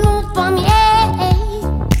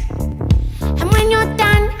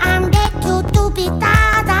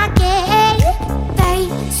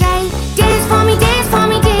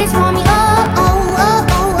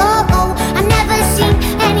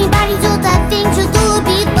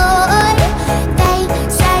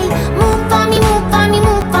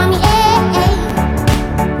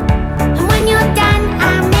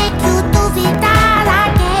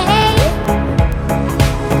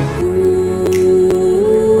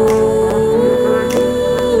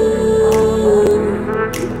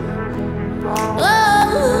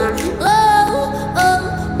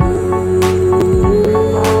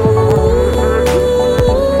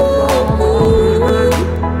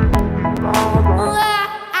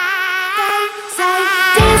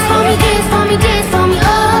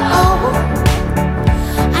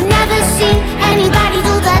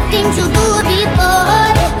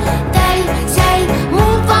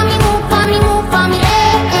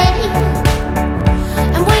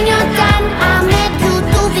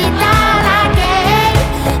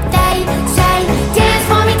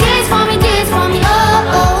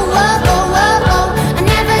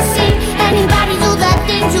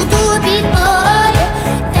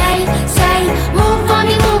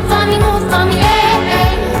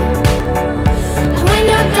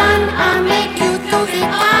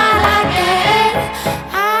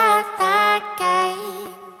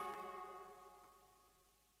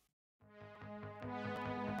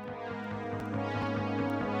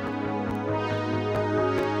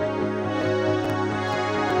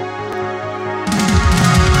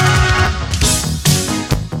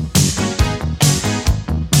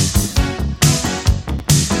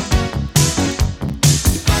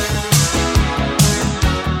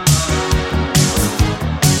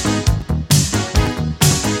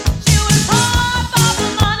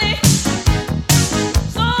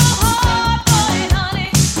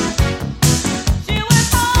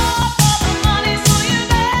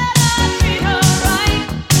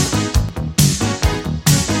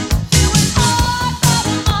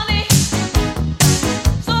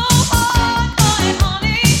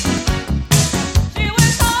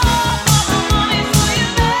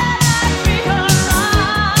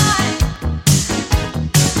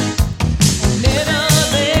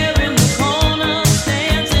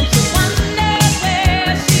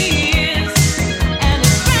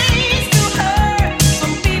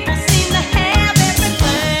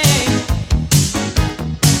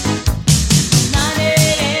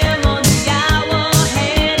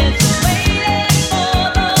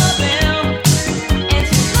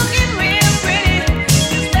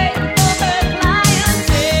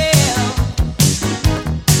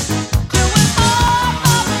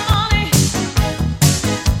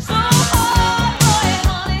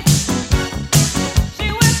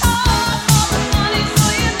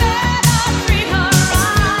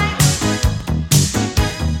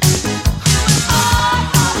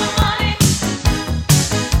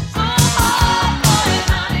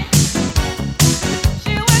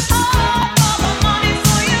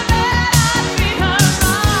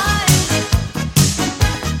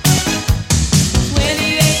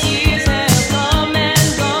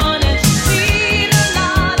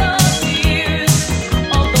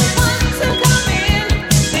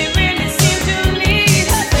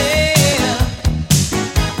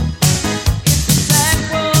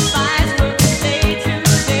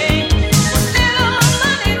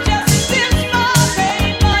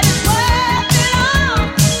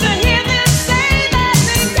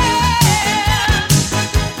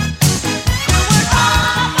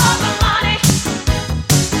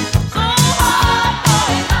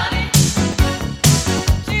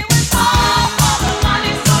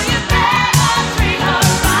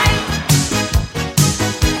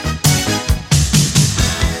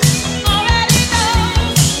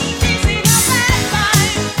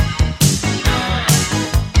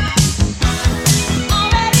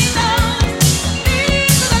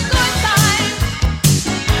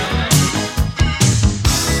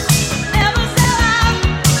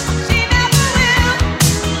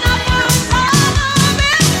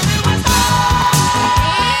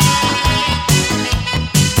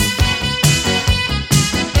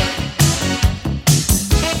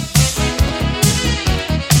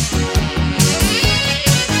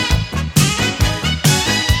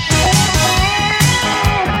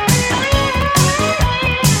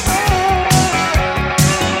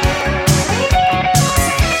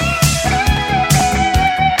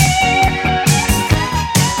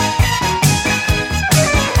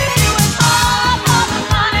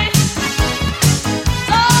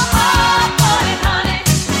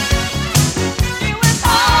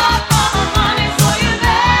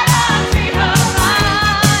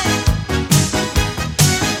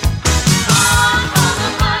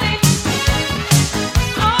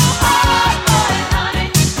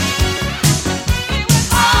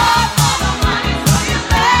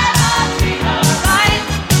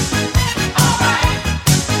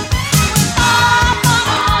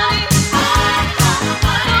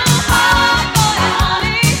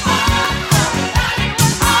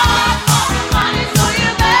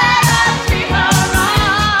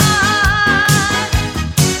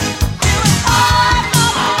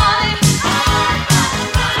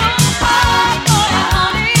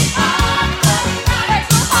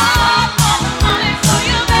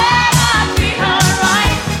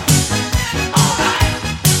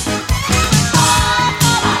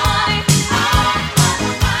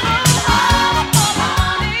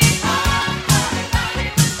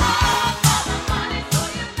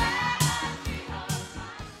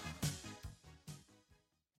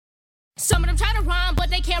Some of them try to rhyme, but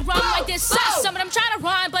they can't rhyme like this. Some of them try to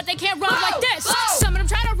rhyme, but they can't rhyme like this. Some of them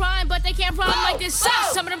try to rhyme, but they can't rhyme like this.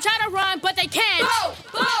 Some of them try to rhyme, but they can't.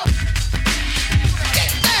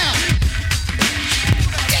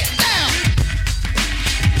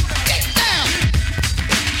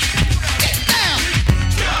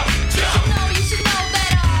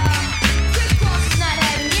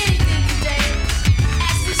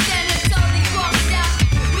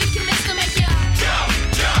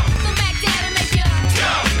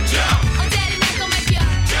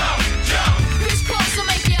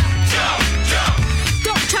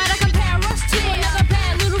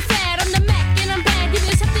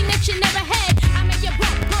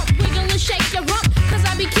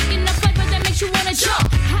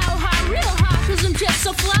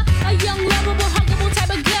 So fly, a young, lovable, huggable type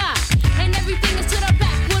of guy. And everything is to the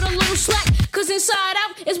back with a little slack. Cause inside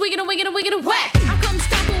out is wicked and wicked and wicked and whack. I come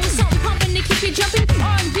stomping with something pumping to keep you jumping.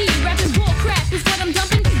 R&B, rapping, bull crap is what I'm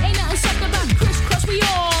dumping. Ain't nothing suck about crisscross, we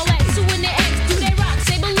all at. So when the X do they rock,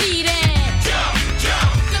 say believe it. Jump, jump.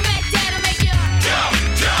 The Mac Dad'll make you jump,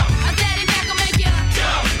 jump. A Daddy Mac will make you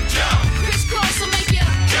jump, jump. Crisscross will make you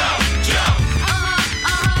jump, jump.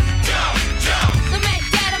 Jump, jump. The Mac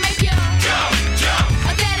Dad'll make you jump, jump.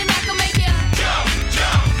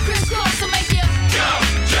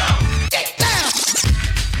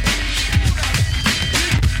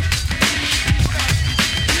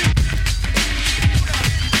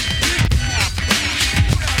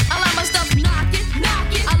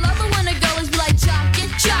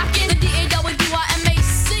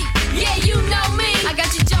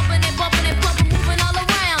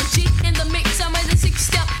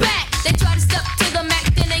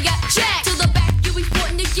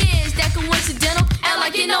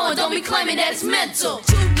 Don't be claiming that it's mental.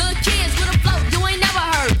 Two little kids with a flow you ain't never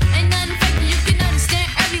heard. Ain't nothing fake, you can understand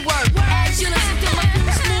every word. As you listen to my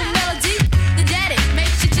cool, smooth melody, the daddy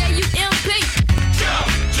makes you J-U-M-P. Jump,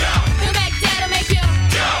 jump. The Mac Dad'll make you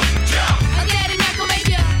jump, jump. A Daddy Mac will make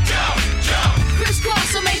you jump, jump.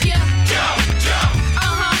 Crisscross will make you jump, jump.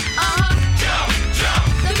 Jump, jump.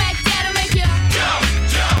 The Mac Dad'll make you jump,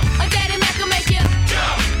 jump. A Daddy Mac will make you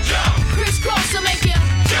jump, jump. Crisscross will make you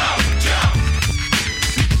jump, jump.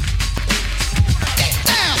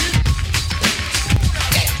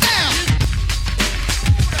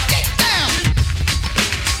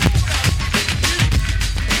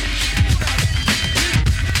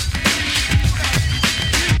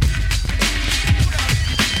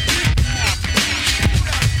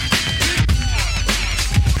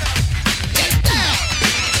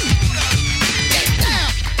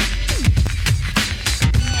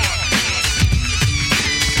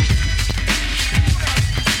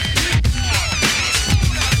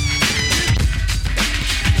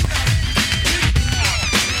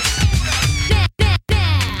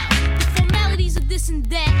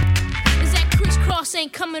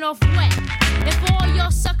 Ain't coming off wet. And for all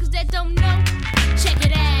y'all suckers that don't know, check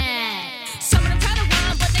it out. Some of them try to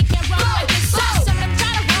rhyme, but they can't rhyme like this. Some of them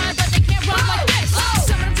try to rhyme, but they can't rhyme like this.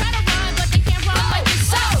 Some of them try to rhyme, but they can't rhyme like this.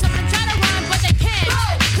 Some of them try to rhyme, but they can't.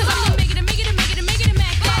 Cause I'm the make it Mac Daddy. The make it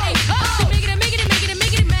Mac.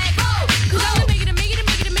 Cause I'm the make it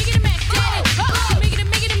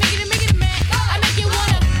Mac Daddy. The make it Mac. I make you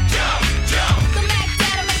wanna jump, jump. The Mac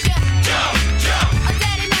Dad'll make you jump, jump. A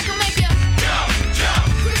Daddy Mac will make you jump, jump.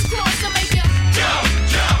 Crisscross will make you jump,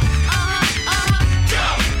 jump.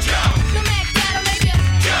 Jump,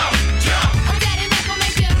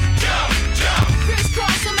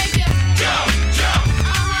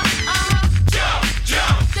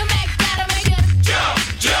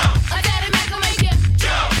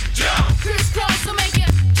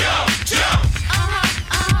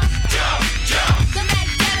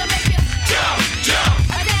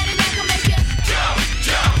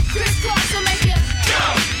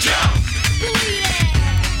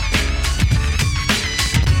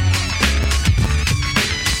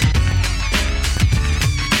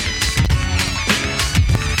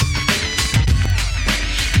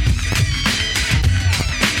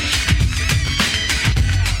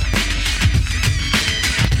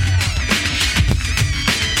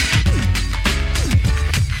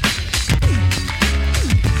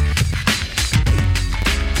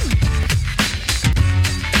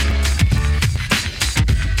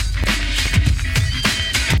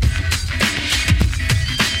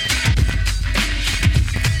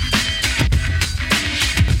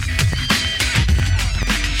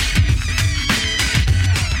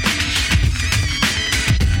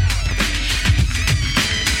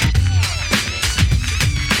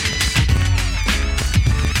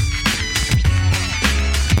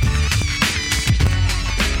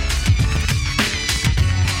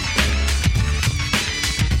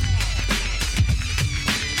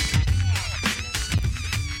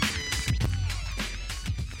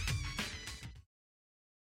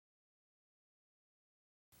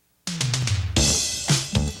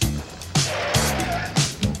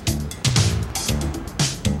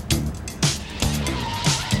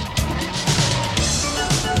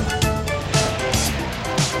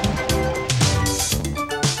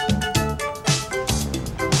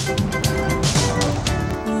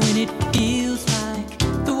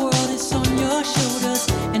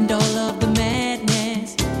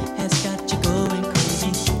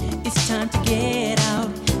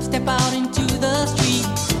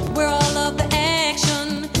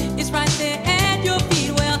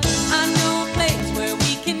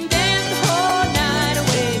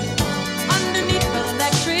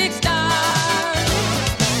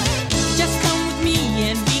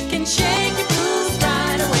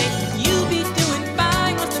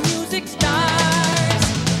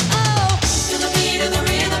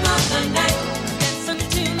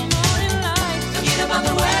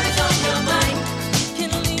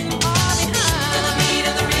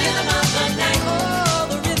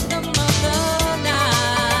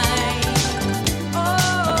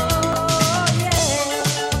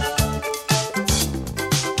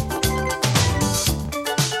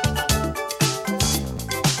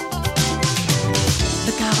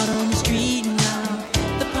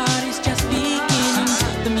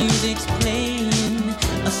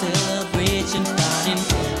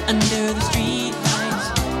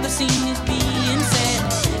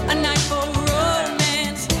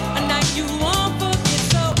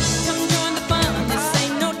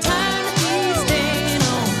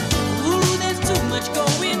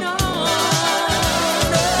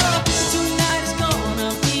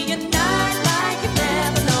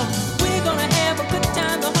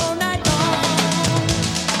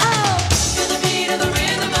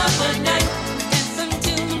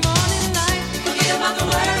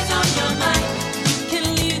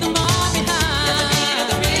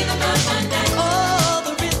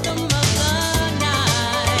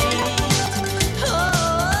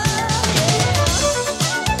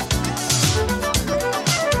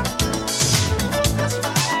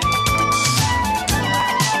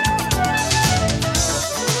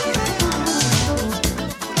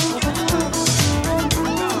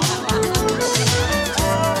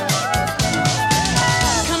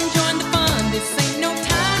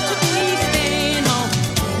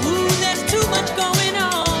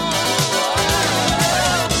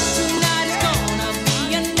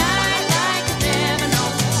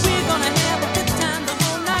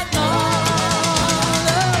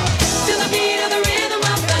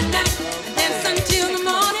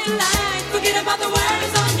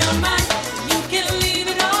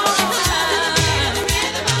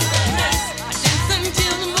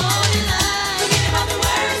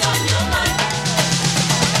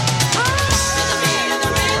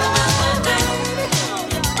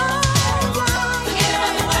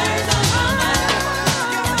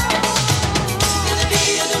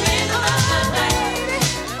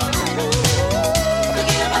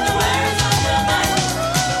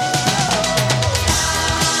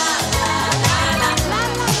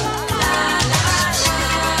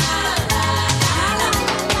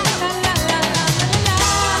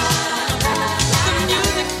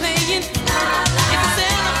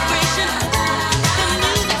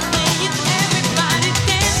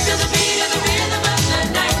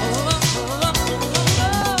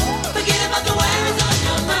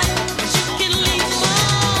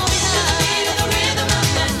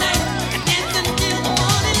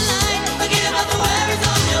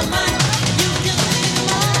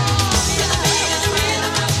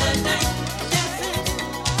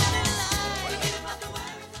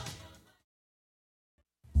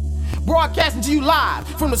 broadcasting to you live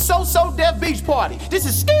from the So Deaf Beach Party. This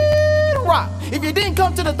is Skid Rock. If you didn't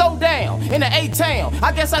come to the Throwdown in the A-Town,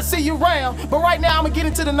 I guess I see you around. But right now, I'm gonna get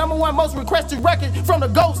into the #1 most requested record from the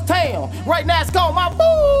Ghost Town. Right now, it's called My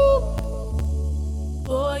Boo.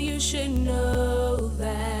 Boy, you should know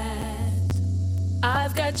that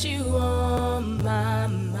I've got you on my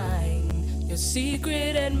mind, your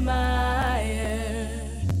secret admirer.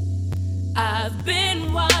 I've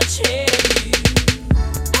been watching you.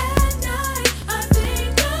 At night, I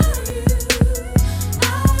think of you.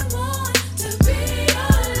 I want to be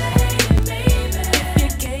your lady, baby. If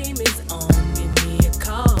your game is on, give me a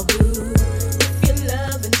call, boo. If you're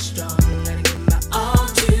loving strong, gotta give my all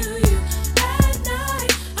to you. At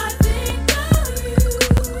night, I think of you.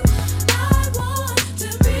 I want to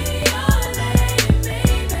be your lady,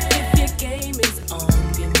 baby. If your game is on,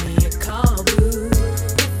 give me a call, boo.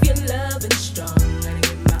 If you're loving strong, gotta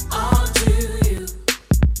give my all to you.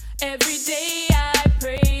 Every day I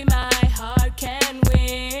pray my heart can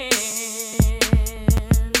win.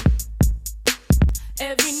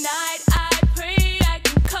 Every night I pray I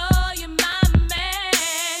can call you my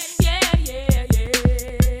man. Yeah, yeah,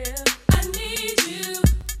 yeah. I need you.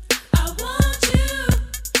 I want you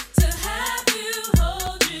to have you,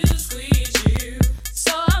 hold you, squeeze you.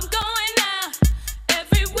 So I'm going out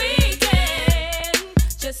every weekend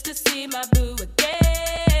just to see my boo again.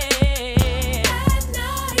 At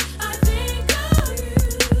night I think of you.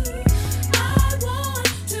 I want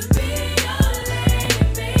to be your lady,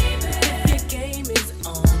 baby. If your game is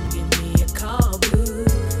on, give me a call, boo.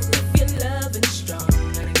 If you're loving strong,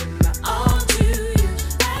 gotta give my all to you.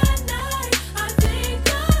 At night I think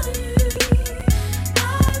of you.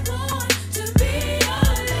 I want to be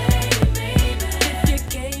your lady, baby. If your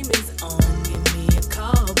game is on, give me a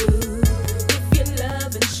call, boo. If you're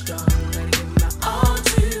loving strong, gotta give my all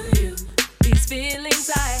to you. These feelings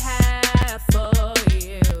I have for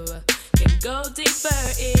you can go deeper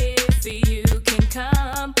if you can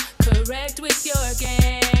come correct with your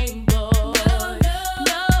game, boy.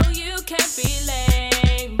 No, you can't be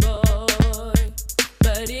lame, boy.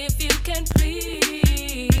 But if you can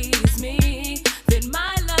please me, then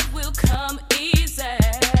my love will come easy.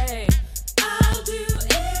 I'll do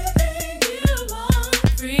anything you want.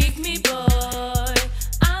 Freak me, boy.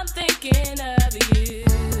 I'm thinking of you.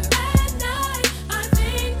 At night, I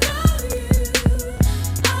think of you.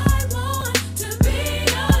 I want to be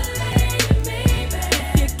your lady, baby.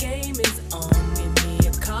 If your game is on, give me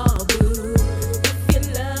a call, boo. If you're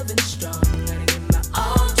loving strong, gotta give my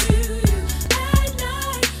all to you. At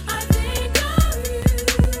night, I think of you.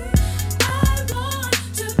 I want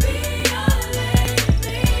to be your lady,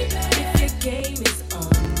 baby. If your game is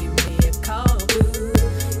on, give me a call, boo.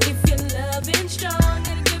 If you're loving strong,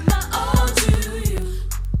 gotta give my all to you.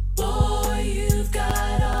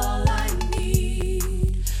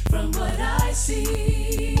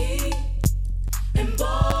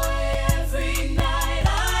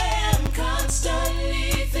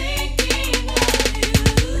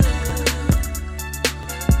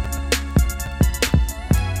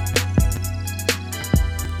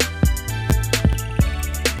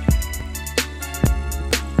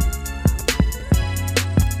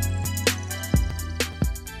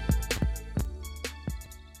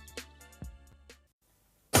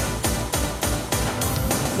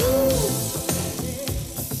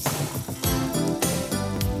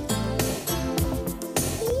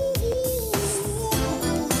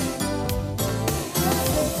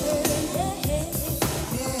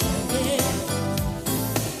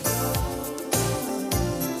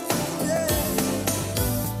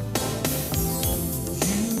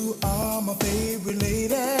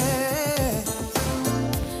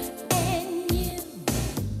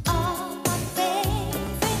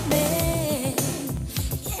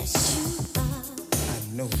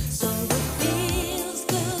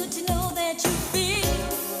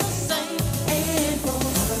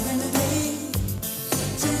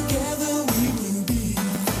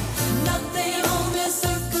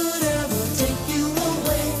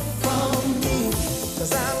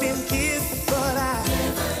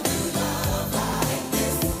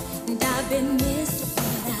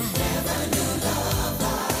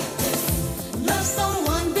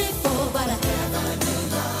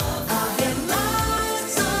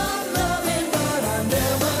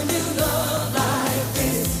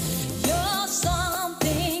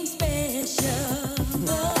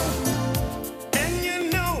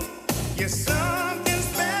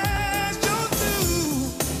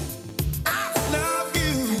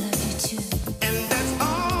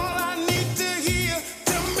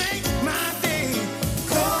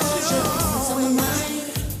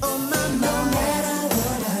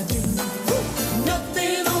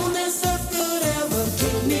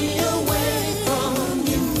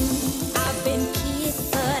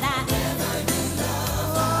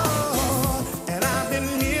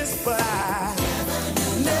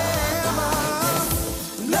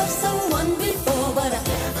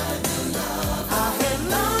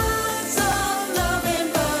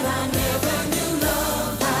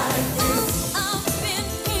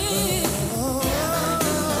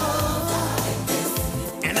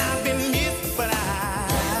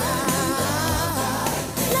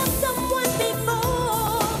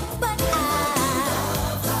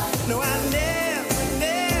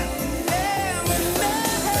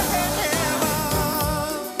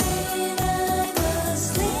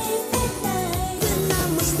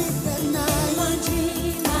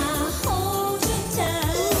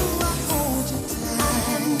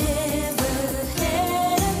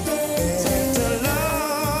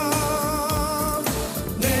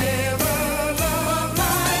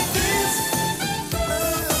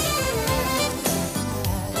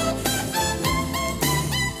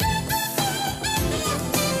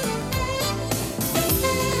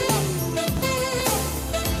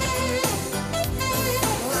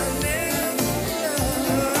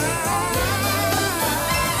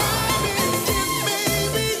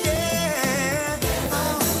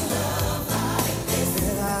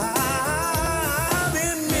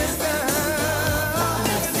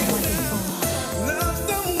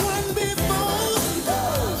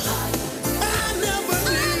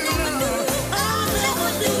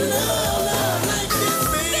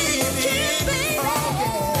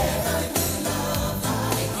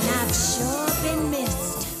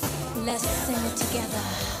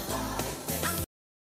 together.